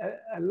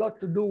a lot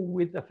to do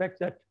with the fact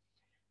that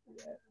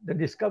the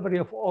discovery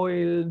of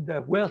oil,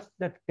 the wealth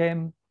that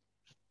came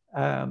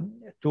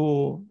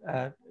to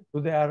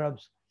the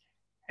Arabs.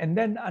 And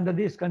then under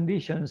these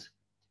conditions,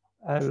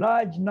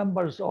 large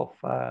numbers of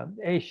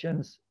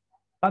Asians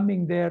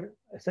coming there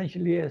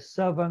essentially as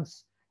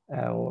servants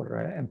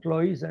or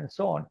employees and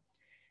so on.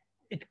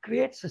 It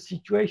creates a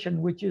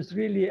situation which is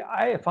really,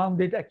 I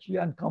found it actually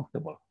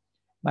uncomfortable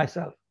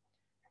myself.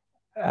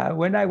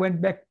 When I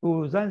went back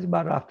to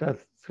Zanzibar after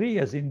 3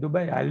 years in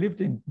Dubai, I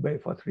lived in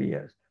Dubai for 3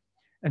 years.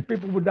 And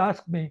people would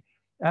ask me,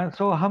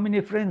 so how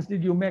many friends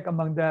did you make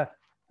among the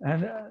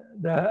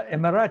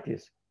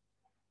Emiratis?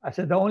 I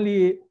said, the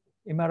only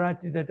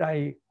Emirati that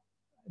I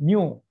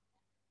knew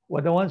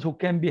were the ones who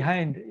came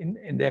behind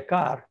in their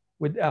car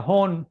with a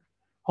horn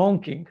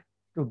honking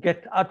to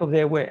get out of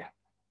their way.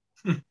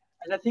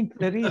 And I think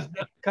there is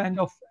that kind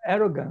of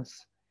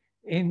arrogance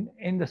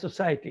in the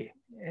society.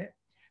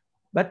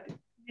 But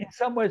in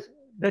some ways,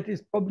 that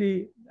is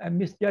probably a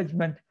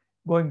misjudgment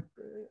going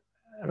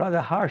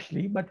rather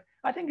harshly, but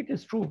I think it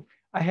is true.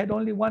 I had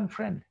only one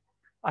friend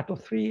out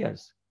of 3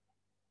 years,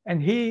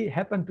 and he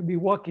happened to be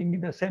working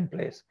in the same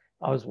place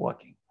I was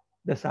working.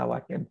 That's how I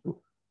came to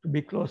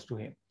be close to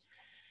him.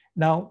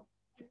 Now,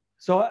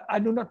 so I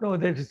do not know,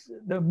 there is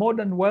the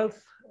modern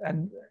wealth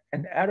and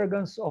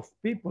arrogance of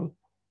people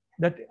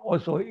that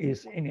also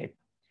is in it.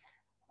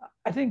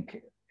 I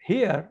think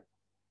here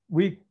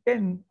we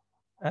can,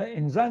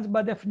 in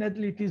Zanzibar,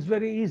 definitely it is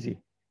very easy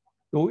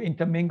to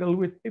intermingle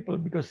with people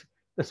because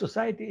the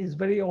society is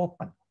very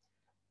open.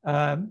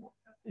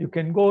 You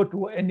can go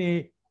to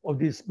any of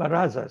these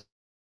barazas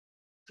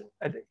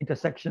at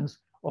intersections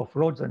of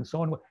roads and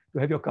so on to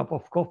have your cup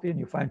of coffee, and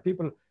you find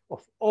people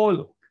of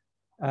all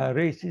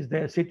races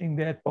there sitting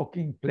there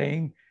talking,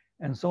 playing,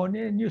 and so on.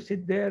 And you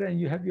sit there and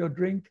you have your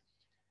drink.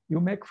 You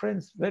make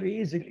friends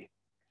very easily.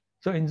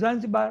 So in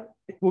Zanzibar,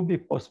 it would be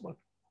possible.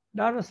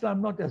 Dar es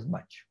Salaam, not as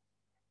much.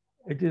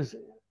 It is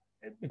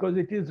because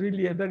it is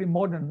really a very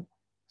modern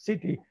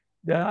city.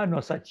 There are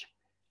no such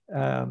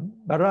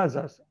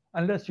barazas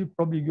unless you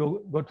probably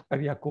go to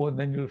Kariako, and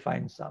then you'll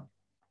find some.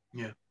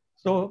 Yeah.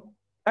 So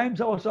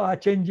times also are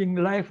changing.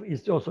 Life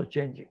is also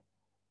changing.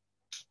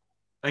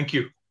 Thank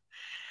you.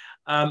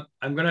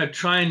 I'm going to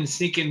try and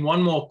sneak in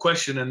one more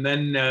question and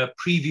then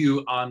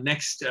preview our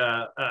next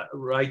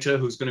writer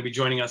who's going to be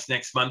joining us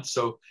next month.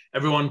 So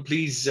everyone,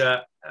 please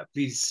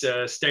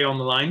stay on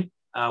the line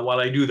while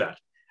I do that.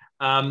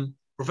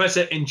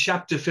 Professor, in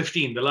chapter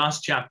 15, the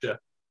last chapter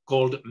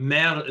called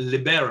Mer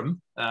Liberum,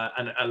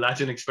 a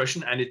Latin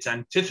expression, and its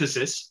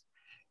antithesis,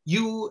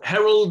 you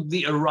herald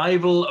the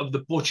arrival of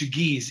the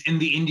Portuguese in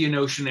the Indian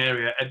Ocean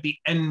area at the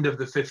end of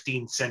the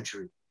 15th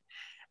century.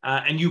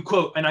 And you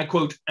quote, and I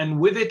quote, "And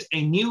with it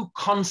a new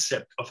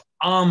concept of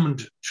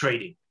armed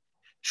trading,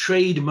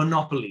 trade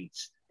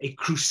monopolies, a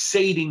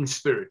crusading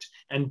spirit,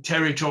 and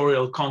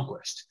territorial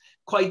conquest,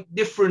 quite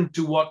different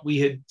to what we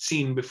had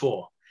seen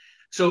before.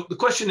 So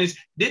the question is,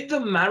 did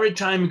the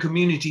maritime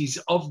communities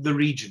of the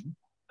region,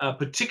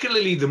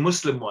 particularly the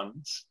Muslim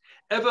ones,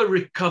 ever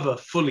recover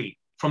fully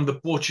from the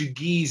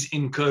Portuguese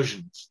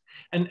incursions?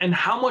 And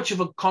how much of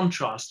a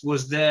contrast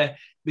was there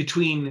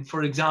between,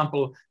 for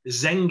example,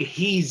 Zheng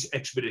He's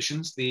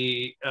expeditions,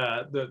 the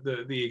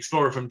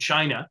explorer from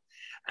China,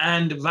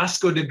 and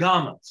Vasco da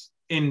Gama's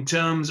in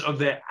terms of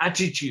their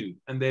attitude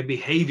and their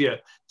behavior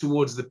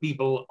towards the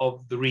people of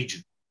the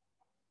region?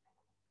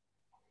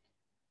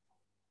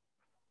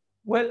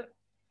 Well,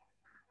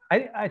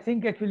 I think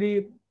actually,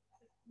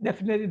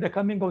 definitely the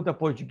coming of the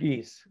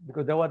Portuguese,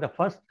 because they were the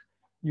first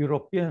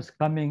Europeans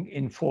coming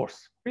in force.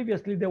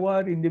 Previously, there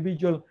were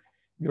individual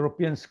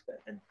Europeans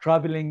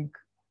traveling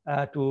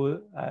to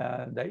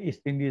the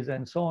East Indies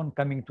and so on,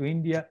 coming to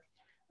India,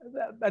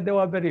 but there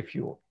were very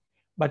few.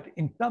 But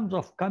in terms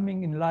of coming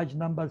in large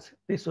numbers,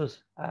 this was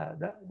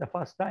the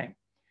first time.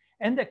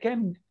 And they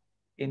came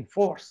in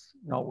force,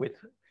 you know,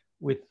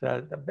 with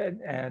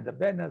the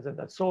banners and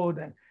the sword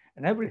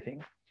and everything.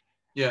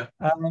 Yeah.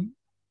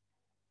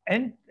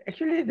 And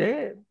actually,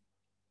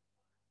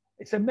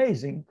 it's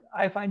amazing.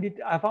 I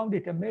found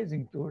it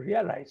amazing to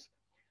realize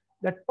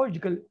that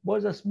Portugal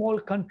was a small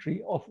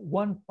country of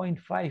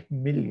 1.5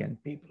 million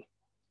people.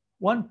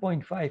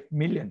 1.5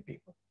 million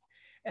people.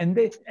 And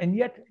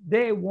yet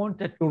they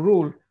wanted to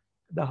rule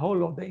the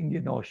whole of the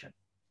Indian Ocean.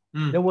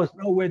 There was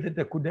no way that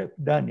they could have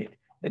done it.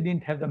 They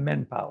didn't have the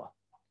manpower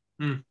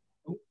to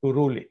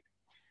rule it.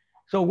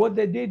 So what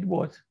they did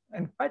was,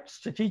 and quite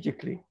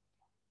strategically,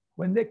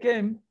 when they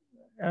came,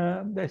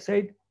 they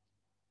said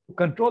to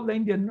control the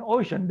Indian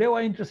Ocean, they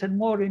were interested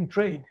more in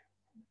trade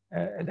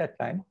at that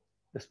time,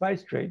 the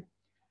spice trade.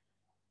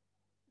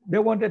 They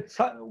wanted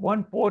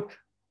one port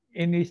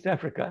in East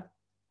Africa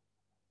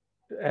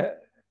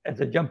as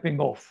a jumping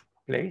off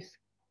place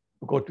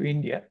to go to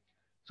India.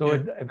 So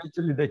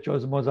eventually they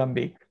chose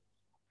Mozambique.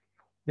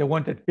 They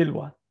wanted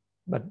Pilwa,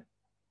 but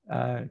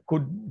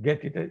couldn't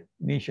get it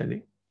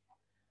initially.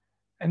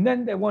 And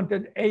then they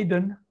wanted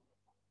Aden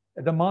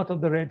at the mouth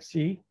of the Red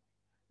Sea.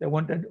 They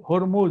wanted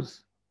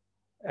Hormuz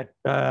at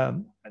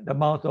the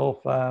mouth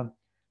of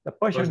the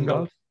Persian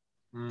Gulf,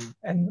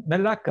 and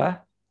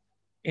Malacca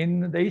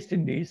in the East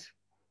Indies,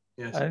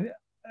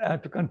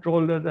 to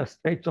control the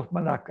Straits of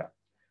Malacca.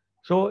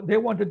 So they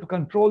wanted to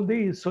control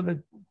these so that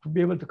to be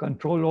able to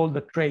control all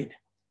the trade,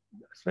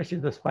 especially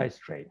the spice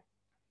trade.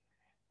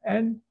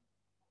 And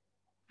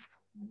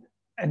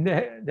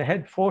they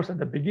had force at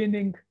the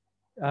beginning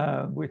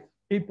with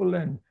people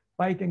and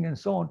fighting and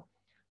so on.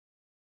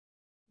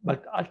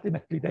 But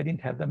ultimately, they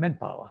didn't have the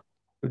manpower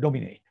to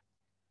dominate.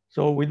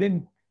 So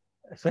within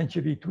a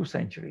century, 2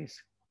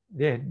 centuries,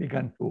 they had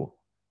begun to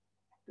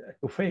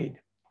fade.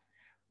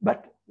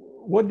 But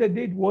what they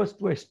did was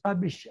to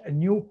establish a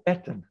new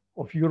pattern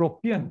of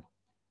European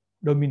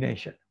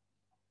domination,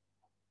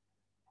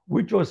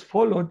 which was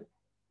followed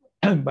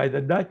by the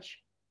Dutch,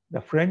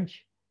 the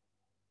French,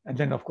 and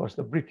then, of course,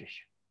 the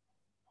British.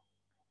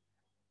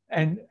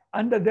 And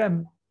under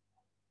them,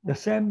 the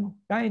same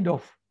kind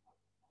of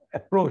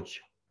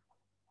approach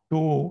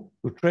to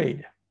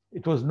trade.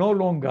 It was no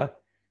longer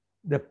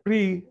the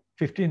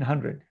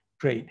pre-1500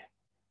 trade,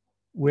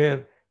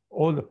 where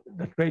all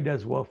the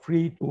traders were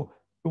free to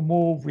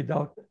move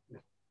without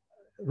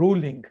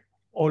ruling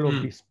all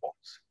of these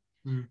ports.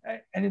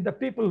 And the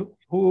people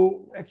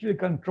who actually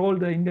controlled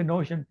the Indian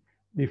Ocean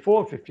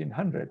before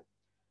 1500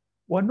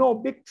 were no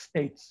big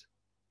states,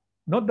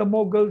 not the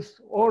Mughals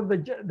or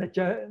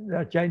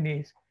the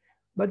Chinese,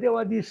 but there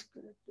were these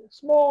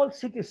small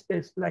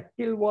city-states like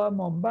Kilwa,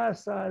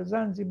 Mombasa,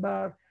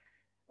 Zanzibar.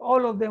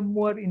 All of them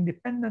were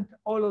independent.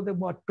 All of them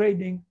were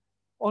trading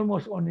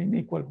almost on an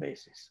equal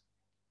basis.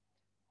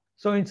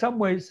 So in some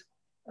ways,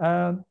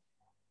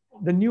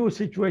 the new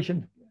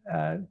situation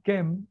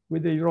came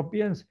with the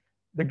Europeans.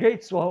 The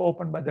gates were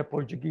opened by the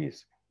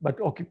Portuguese,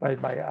 but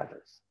occupied by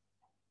others.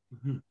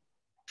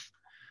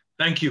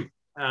 Thank you.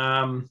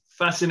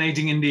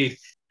 Fascinating indeed.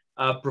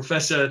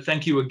 Professor,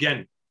 thank you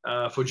again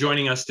for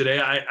joining us today.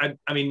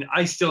 I mean,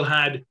 I still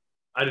had,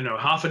 I don't know,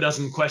 half a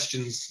dozen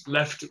questions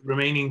left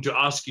remaining to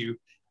ask you,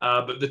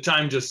 but the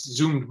time just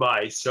zoomed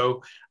by.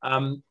 So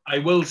I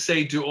will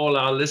say to all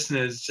our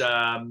listeners,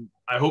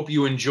 I hope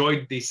you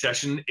enjoyed the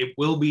session.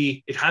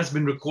 It has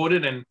been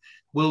recorded and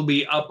will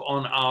be up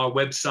on our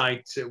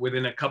website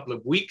within a couple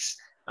of weeks.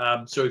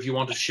 So if you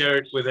want to share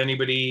it with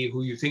anybody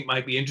who you think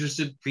might be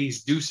interested,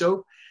 please do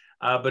so.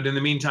 But in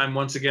the meantime,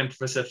 once again,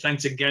 Professor,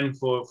 thanks again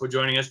for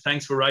joining us.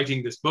 Thanks for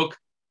writing this book.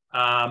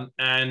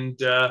 And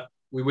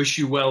we wish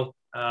you well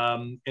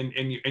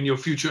in your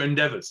future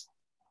endeavors.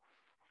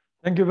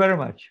 Thank you very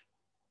much.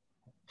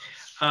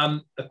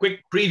 A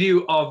quick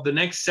preview of the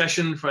next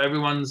session for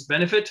everyone's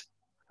benefit.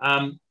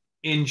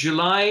 In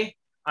July,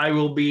 I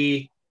will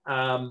be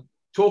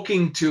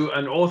talking to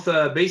an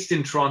author based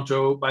in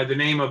Toronto by the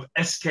name of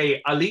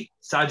S.K. Ali,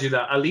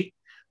 Sajida Ali,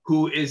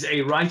 who is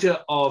a writer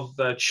of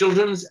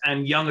children's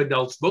and young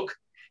adults book.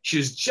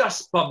 She's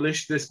just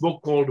published this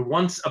book called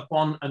Once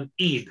Upon an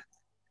Eid.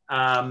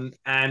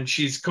 And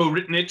she's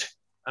co-written it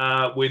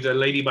with a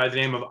lady by the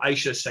name of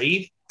Aisha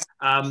Saeed.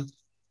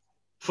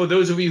 For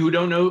those of you who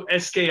don't know,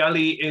 S.K.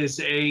 Ali is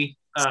a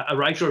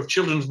writer of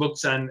children's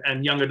books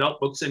and young adult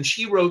books, and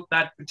she wrote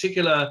that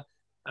particular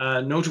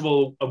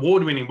notable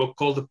award-winning book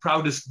called The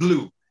Proudest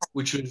Blue,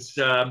 which was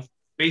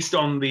based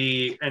on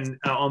the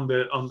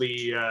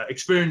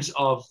experience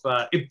of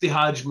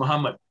Ibtihaj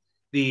Muhammad,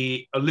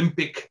 the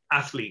Olympic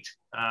athlete,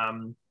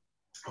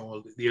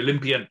 or the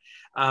Olympian.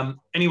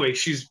 Anyway,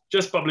 she's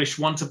just published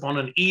Once Upon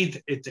an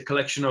Eid. It's a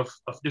collection of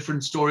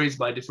different stories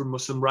by different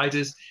Muslim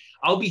writers.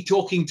 I'll be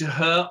talking to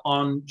her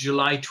on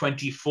July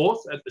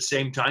 24th at the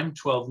same time,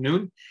 12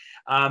 noon.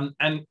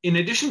 And in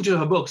addition to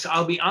her books,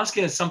 I'll be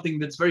asking her something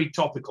that's very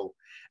topical.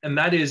 And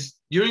that is,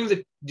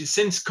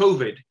 since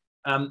COVID,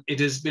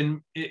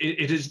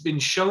 it has been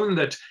shown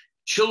that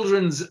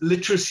children's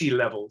literacy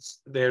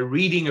levels, their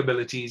reading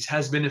abilities,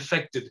 has been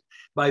affected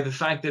by the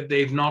fact that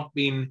they've not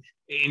been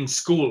in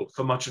school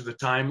for much of the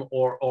time,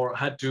 or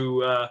had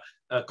to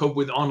cope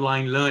with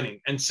online learning.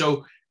 And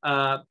so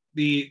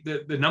the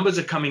numbers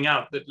are coming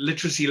out that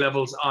literacy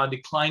levels are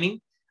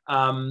declining,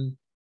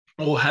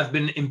 or have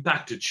been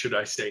impacted, should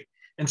I say.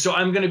 And so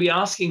I'm going to be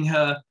asking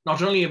her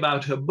not only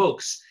about her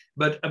books,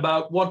 but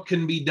about what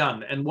can be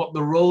done and what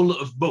the role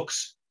of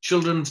books,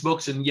 children's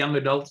books and young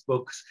adult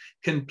books,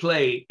 can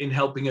play in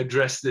helping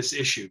address this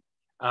issue.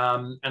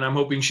 And I'm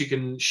hoping she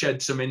can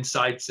shed some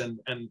insights and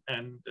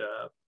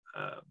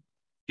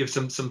give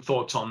some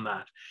thoughts on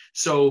that.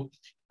 So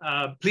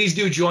please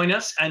do join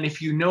us. And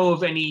if you know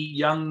of any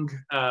young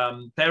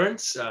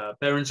parents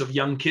of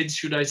young kids,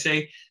 should I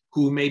say,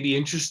 who may be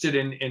interested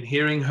in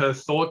hearing her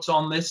thoughts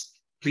on this,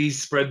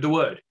 please spread the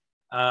word.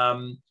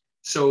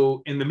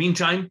 So in the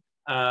meantime,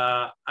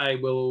 I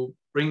will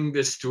bring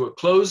this to a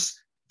close.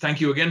 Thank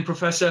you again,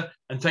 Professor,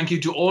 and thank you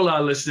to all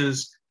our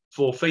listeners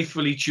for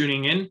faithfully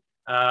tuning in.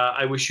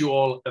 I wish you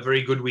all a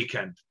very good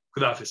weekend.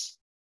 Khudafis.